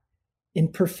math.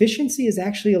 And proficiency is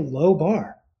actually a low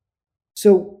bar.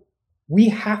 So we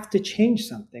have to change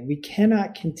something. We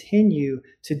cannot continue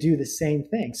to do the same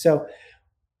thing. So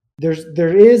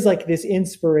there is like this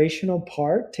inspirational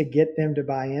part to get them to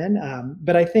buy in.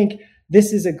 But I think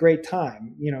this is a great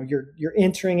time. You're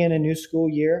entering in a new school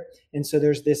year. And so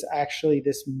there's this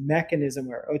mechanism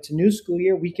where, it's a new school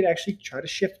year, we could actually try to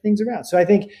shift things around. So I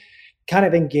think kind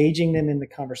of engaging them in the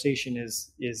conversation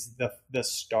is the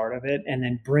start of it, and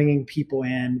then bringing people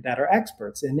in that are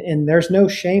experts. And there's no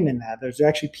shame in that. There's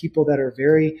actually people that are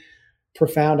very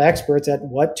profound experts at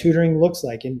what tutoring looks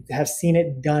like and have seen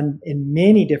it done in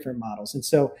many different models. And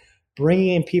so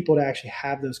bringing in people to actually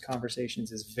have those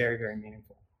conversations is very, very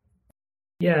meaningful.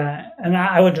 Yeah, and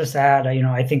I would just add,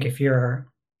 I think if you're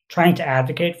trying to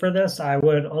advocate for this, I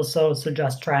would also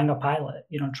suggest trying a pilot,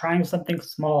 trying something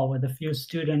small with a few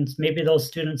students, maybe those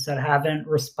students that haven't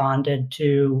responded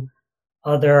to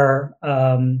other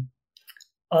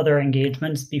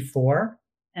engagements before.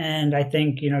 And I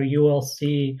think, you will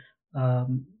see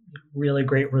really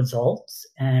great results,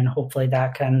 and hopefully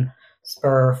that can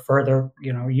spur further,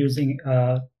 using,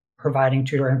 providing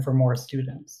tutoring for more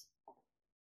students.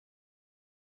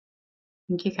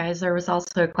 Thank you, guys. There was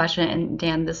also a question, and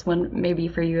Dan, this one may be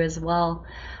for you as well,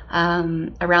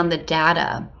 around the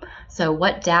data. So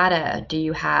what data do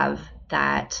you have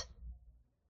that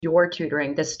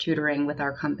this tutoring with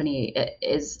our company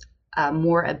is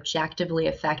more objectively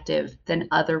effective than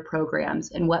other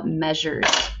programs, and what measures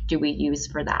do we use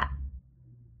for that?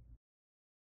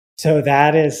 So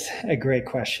that is a great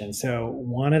question. So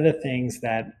one of the things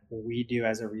that we do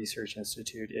as a research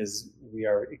institute is we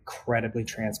are incredibly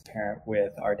transparent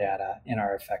with our data and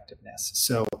our effectiveness.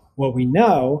 So what we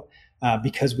know,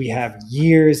 because we have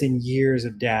years and years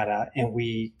of data and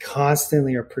we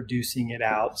constantly are producing it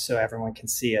out so everyone can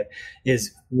see it,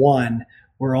 is one,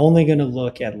 we're only going to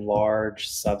look at large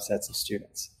subsets of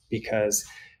students because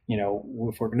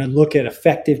if we're going to look at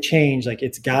effective change, like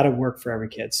it's got to work for every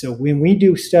kid. So when we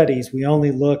do studies, we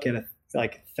only look at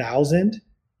like 1,000,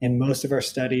 and most of our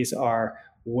studies are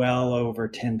well over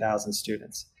 10,000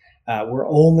 students. We're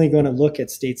only going to look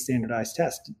at state standardized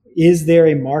tests. Is there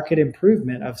a marked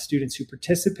improvement of students who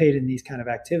participate in these kind of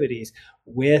activities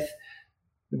with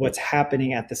what's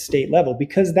happening at the state level?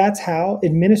 Because that's how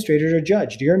administrators are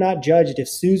judged. You're not judged if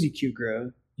Suzy Q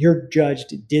grew. You're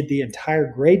judged, did the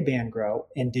entire grade band grow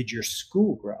and did your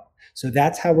school grow? So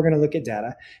that's how we're going to look at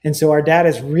data. And so our data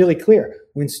is really clear.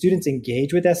 When students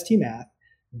engage with ST Math,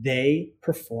 they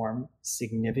perform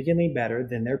significantly better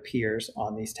than their peers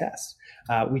on these tests.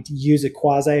 We use a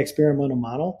quasi-experimental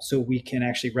model, so we can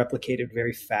actually replicate it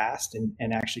very fast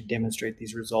and actually demonstrate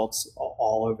these results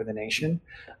all over the nation.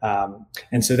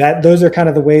 And so those are kind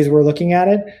of the ways we're looking at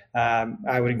it.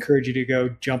 I would encourage you to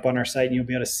go jump on our site and you'll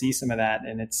be able to see some of that.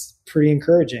 And it's pretty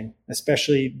encouraging,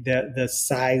 especially the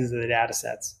size of the data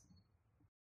sets.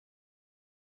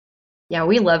 Yeah,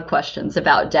 we love questions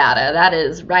about data. That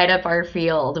is right up our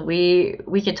field. We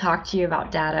could talk to you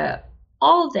about data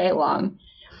all day long.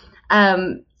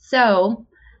 So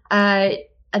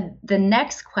the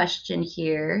next question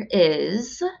here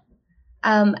is,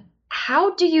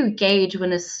 how do you gauge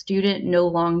when a student no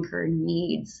longer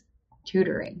needs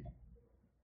tutoring?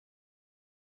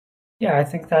 Yeah, I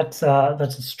think that's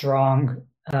a strong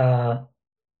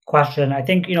question. I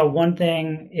think, one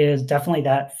thing is definitely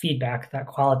that feedback, that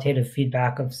qualitative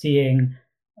feedback of seeing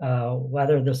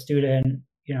whether the student,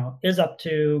 is up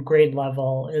to grade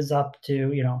level, is up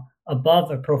to,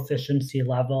 above a proficiency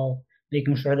level,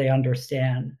 making sure they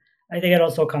understand. I think it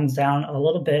also comes down a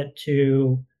little bit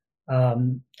to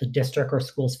the district or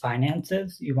school's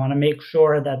finances. You want to make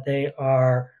sure that they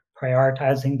are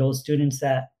prioritizing those students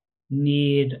that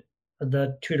need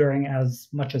the tutoring as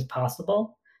much as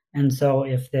possible. And so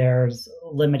if there's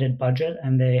limited budget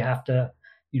and they have to,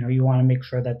 you want to make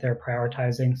sure that they're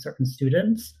prioritizing certain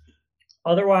students.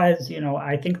 Otherwise,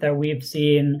 I think that we've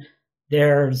seen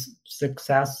there's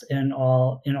success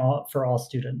for all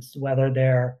students, whether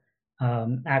they're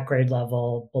at grade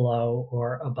level, below,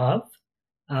 or above.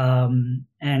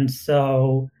 And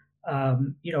so,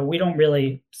 we don't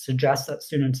really suggest that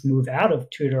students move out of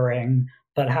tutoring,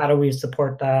 but how do we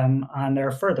support them on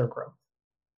their further growth?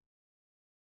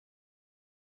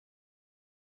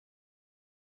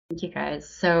 Thank you, guys.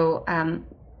 So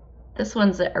this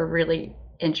one's a really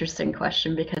interesting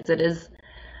question because it is,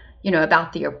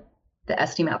 about the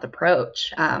ST Math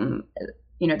approach.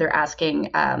 They're asking,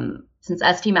 since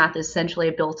ST Math is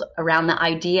essentially built around the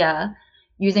idea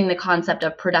using the concept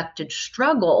of productive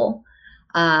struggle,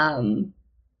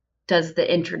 does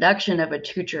the introduction of a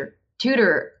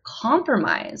tutor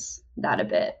compromise that a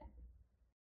bit?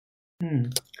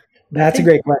 That's a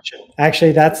great question.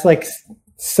 Actually, that's like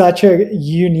such a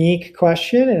unique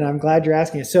question, and I'm glad you're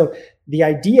asking it. So the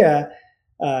idea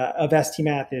of ST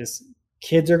Math is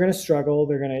kids are going to struggle.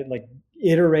 They're going to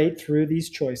iterate through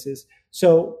these choices.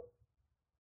 So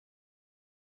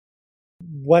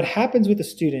what happens with the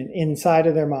student inside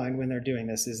of their mind when they're doing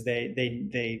this is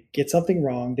they get something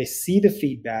wrong, they see the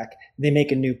feedback, they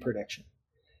make a new prediction.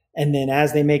 And then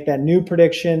as they make that new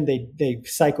prediction, they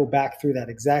cycle back through that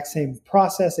exact same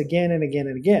process again and again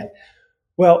and again.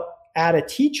 Well, at a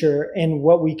teacher, and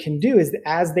what we can do is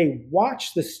as they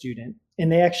watch the student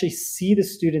and they actually see the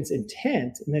student's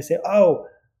intent and they say, oh,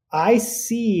 I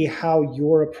see how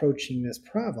you're approaching this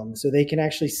problem. So they can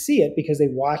actually see it because they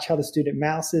watch how the student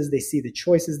mouses, they see the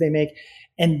choices they make.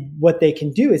 And what they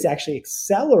can do is actually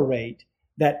accelerate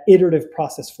that iterative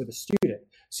process for the student.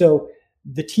 So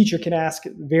the teacher can ask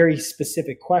very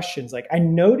specific questions like, I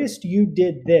noticed you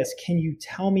did this. Can you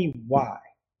tell me why?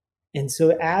 And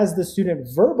so as the student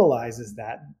verbalizes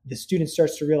that, the student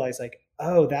starts to realize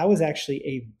oh, that was actually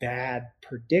a bad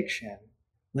prediction.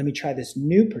 Let me try this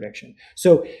new prediction.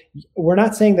 So we're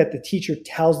not saying that the teacher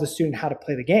tells the student how to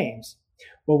play the games.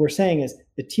 What we're saying is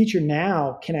the teacher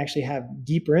now can actually have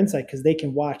deeper insight because they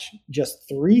can watch just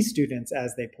 3 students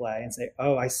as they play and say,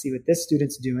 oh, I see what this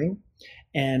student's doing,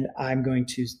 and I'm going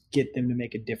to get them to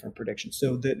make a different prediction.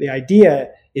 So the idea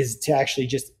is to actually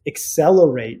just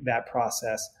accelerate that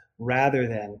process rather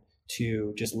than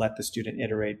to just let the student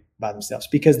iterate by themselves,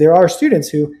 because there are students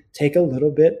who take a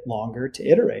little bit longer to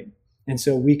iterate. And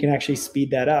so we can actually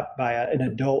speed that up by an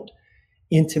adult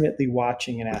intimately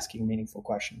watching and asking meaningful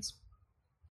questions.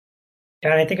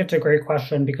 Yeah, I think it's a great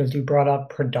question because you brought up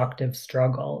productive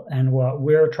struggle. And what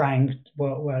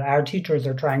our teachers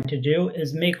are trying to do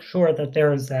is make sure that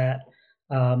there is that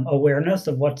awareness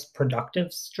of what's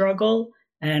productive struggle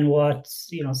and what's,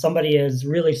 somebody is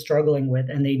really struggling with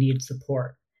and they need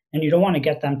support. And you don't want to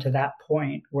get them to that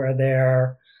point where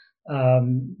they're,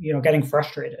 getting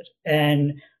frustrated.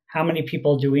 And how many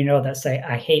people do we know that say,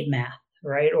 I hate math,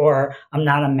 right? Or I'm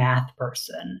not a math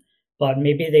person, but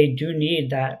maybe they do need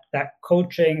that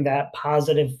coaching, that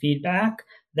positive feedback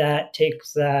that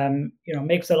takes them,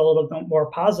 makes it a little bit more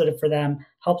positive for them,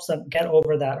 helps them get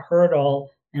over that hurdle.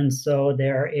 And so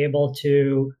they're able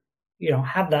to,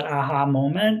 have that aha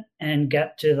moment and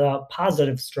get to the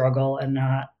positive struggle and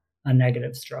not a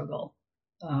negative struggle.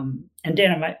 And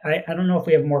Dan, I don't know if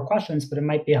we have more questions, but it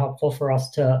might be helpful for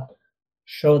us to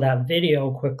show that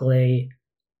video quickly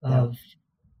of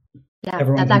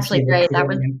everyone. That's actually great. That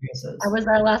was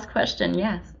our last question.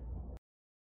 Yes.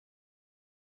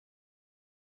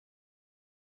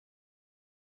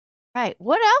 Right.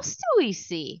 What else do we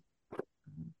see?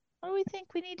 What do we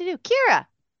think we need to do? Kira.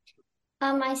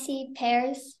 I see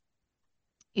pears.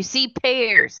 You see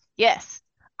pears. Yes.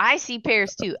 I see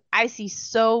pears too. I see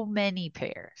so many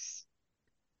pears.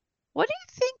 What do you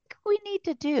think we need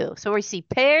to do? So we see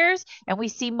pears and we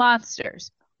see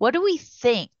monsters. What do we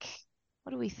think?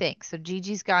 What do we think? So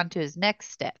Gigi's gone to his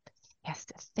next step. He has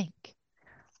to think.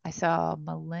 I saw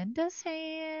Melinda's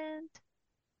hand.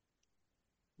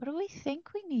 What do we think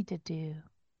we need to do?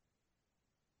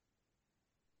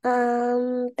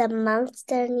 The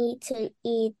monster need to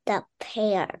eat the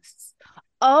pears.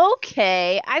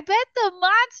 Okay, I bet the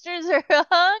monsters are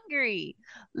hungry.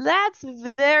 That's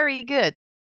very good.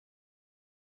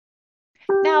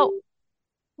 Now,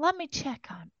 let me check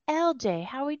on LJ.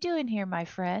 How are we doing here, my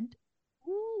friend?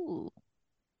 Ooh.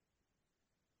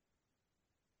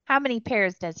 How many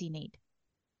pears does he need?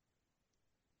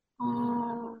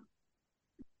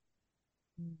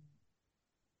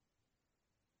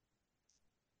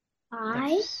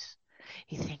 5.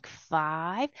 You think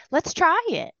 5? Let's try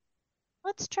it.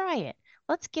 Let's try it.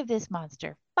 Let's give this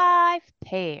monster 5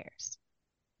 pears.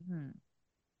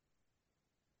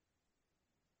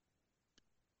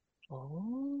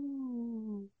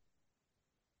 Oh.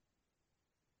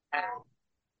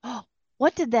 Oh,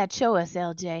 what did that show us,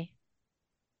 LJ?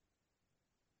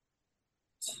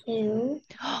 2.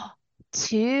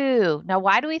 2. Now,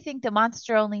 why do we think the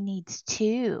monster only needs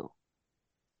 2?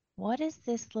 What is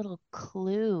this little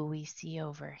clue we see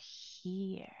over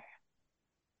here?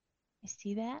 You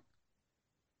see that?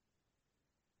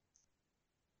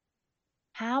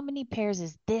 How many pears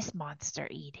is this monster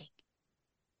eating?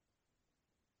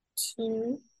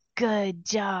 2. Good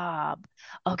job.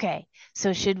 Okay,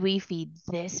 so should we feed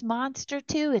this monster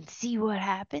 2 and see what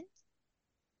happens?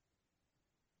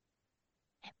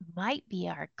 It might be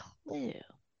our clue.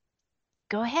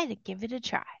 Go ahead and give it a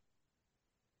try.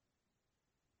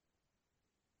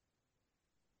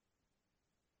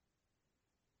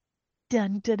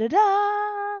 Dun da da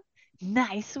da!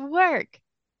 Nice work.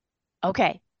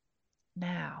 Okay,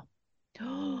 now,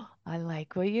 I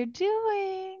like what you're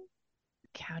doing.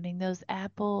 Counting those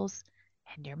apples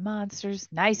and your monsters.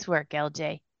 Nice work,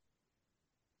 LJ.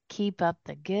 Keep up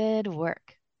the good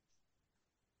work.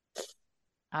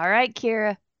 All right,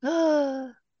 Kira.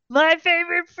 My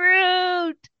favorite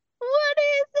fruit. What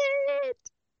is it?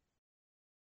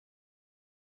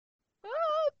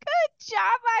 Oh, good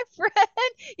job, my friend.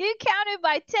 You counted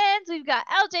by 10s. We've got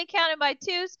LJ counted by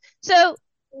 2s. So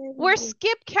we're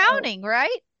skip counting,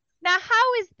 right? Now,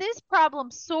 how is this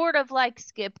problem sort of like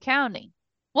skip counting?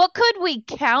 What could we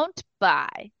count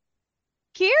by?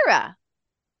 Kira.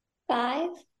 5.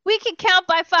 We can count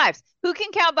by 5s. Who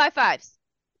can count by 5s?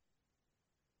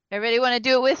 Everybody want to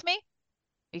do it with me?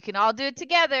 You can all do it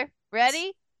together.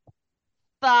 Ready?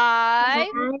 5,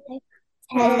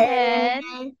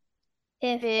 10,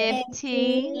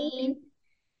 15,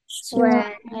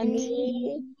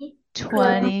 20,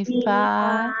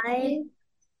 25.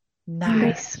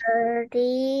 Nice.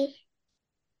 30.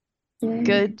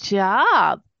 Good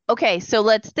job. Okay, so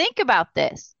let's think about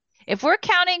this. If we're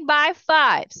counting by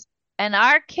 5s and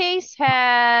our case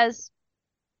has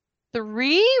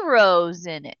 3 rows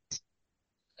in it,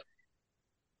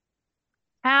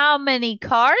 how many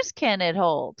cars can it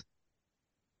hold?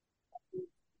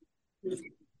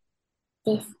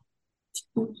 15.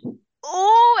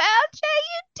 Oh, LJ,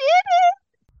 you did it.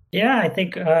 Yeah, I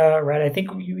think, right. I think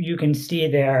you can see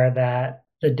there that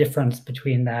the difference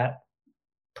between that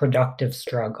productive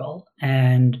struggle.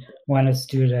 And when a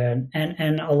student,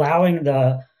 and allowing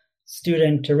the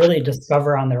student to really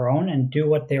discover on their own and do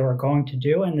what they were going to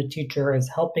do, and the teacher is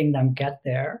helping them get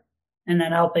there, and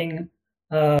then helping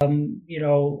them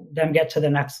get to the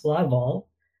next level.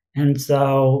 And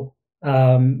so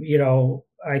I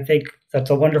think that's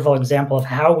a wonderful example of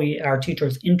how our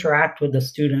teachers interact with the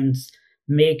students,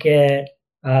 make it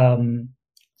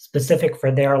specific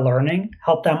for their learning,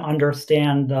 help them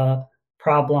understand the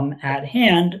problem at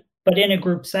hand, but in a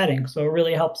group setting. So it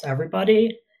really helps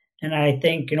everybody. And I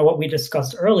think, what we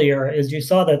discussed earlier is you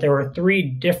saw that there were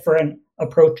 3 different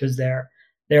approaches there.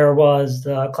 There was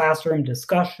the classroom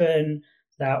discussion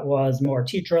that was more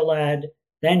teacher-led.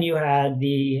 Then you had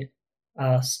the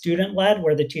student-led,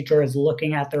 where the teacher is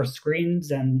looking at their screens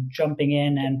and jumping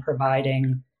in and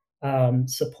providing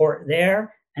support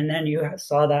there. And then you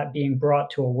saw that being brought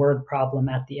to a word problem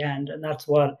at the end. And that's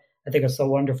what I think is so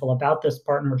wonderful about this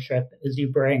partnership, is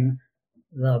you bring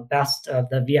the best of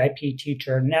the VIP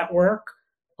teacher network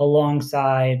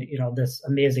alongside, this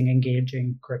amazing,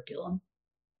 engaging curriculum.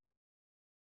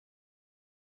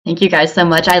 Thank you guys so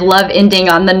much. I love ending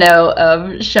on the note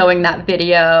of showing that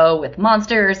video with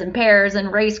monsters and pears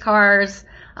and race cars.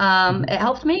 It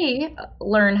helped me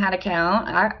learn how to count.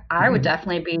 I would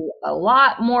definitely be a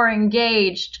lot more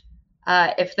engaged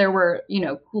if there were,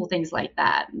 cool things like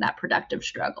that productive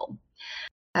struggle.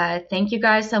 Thank you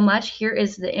guys so much. Here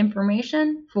is the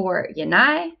information for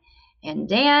Yanai and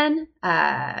Dan.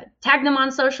 Tag them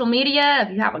on social media if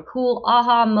you have a cool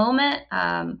aha moment,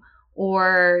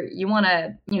 or you want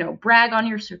to, brag on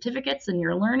your certificates and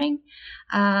your learning.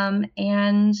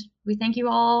 And we thank you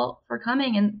all for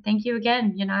coming. And thank you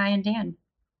again, Yanai and Dan.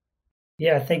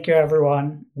 Yeah, thank you,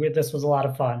 everyone. This was a lot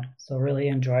of fun. So really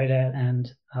enjoyed it.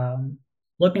 And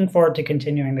looking forward to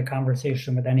continuing the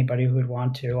conversation with anybody who would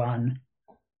want to on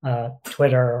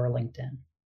Twitter or LinkedIn.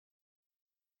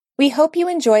 We hope you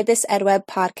enjoyed this EdWeb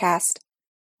podcast.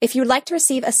 If you would like to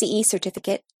receive a CE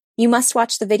certificate, you must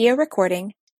watch the video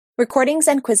recording. Recordings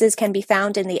and quizzes can be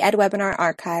found in the EdWebinar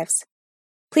archives.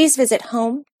 Please visit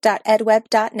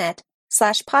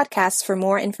home.edweb.net/podcasts for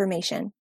more information.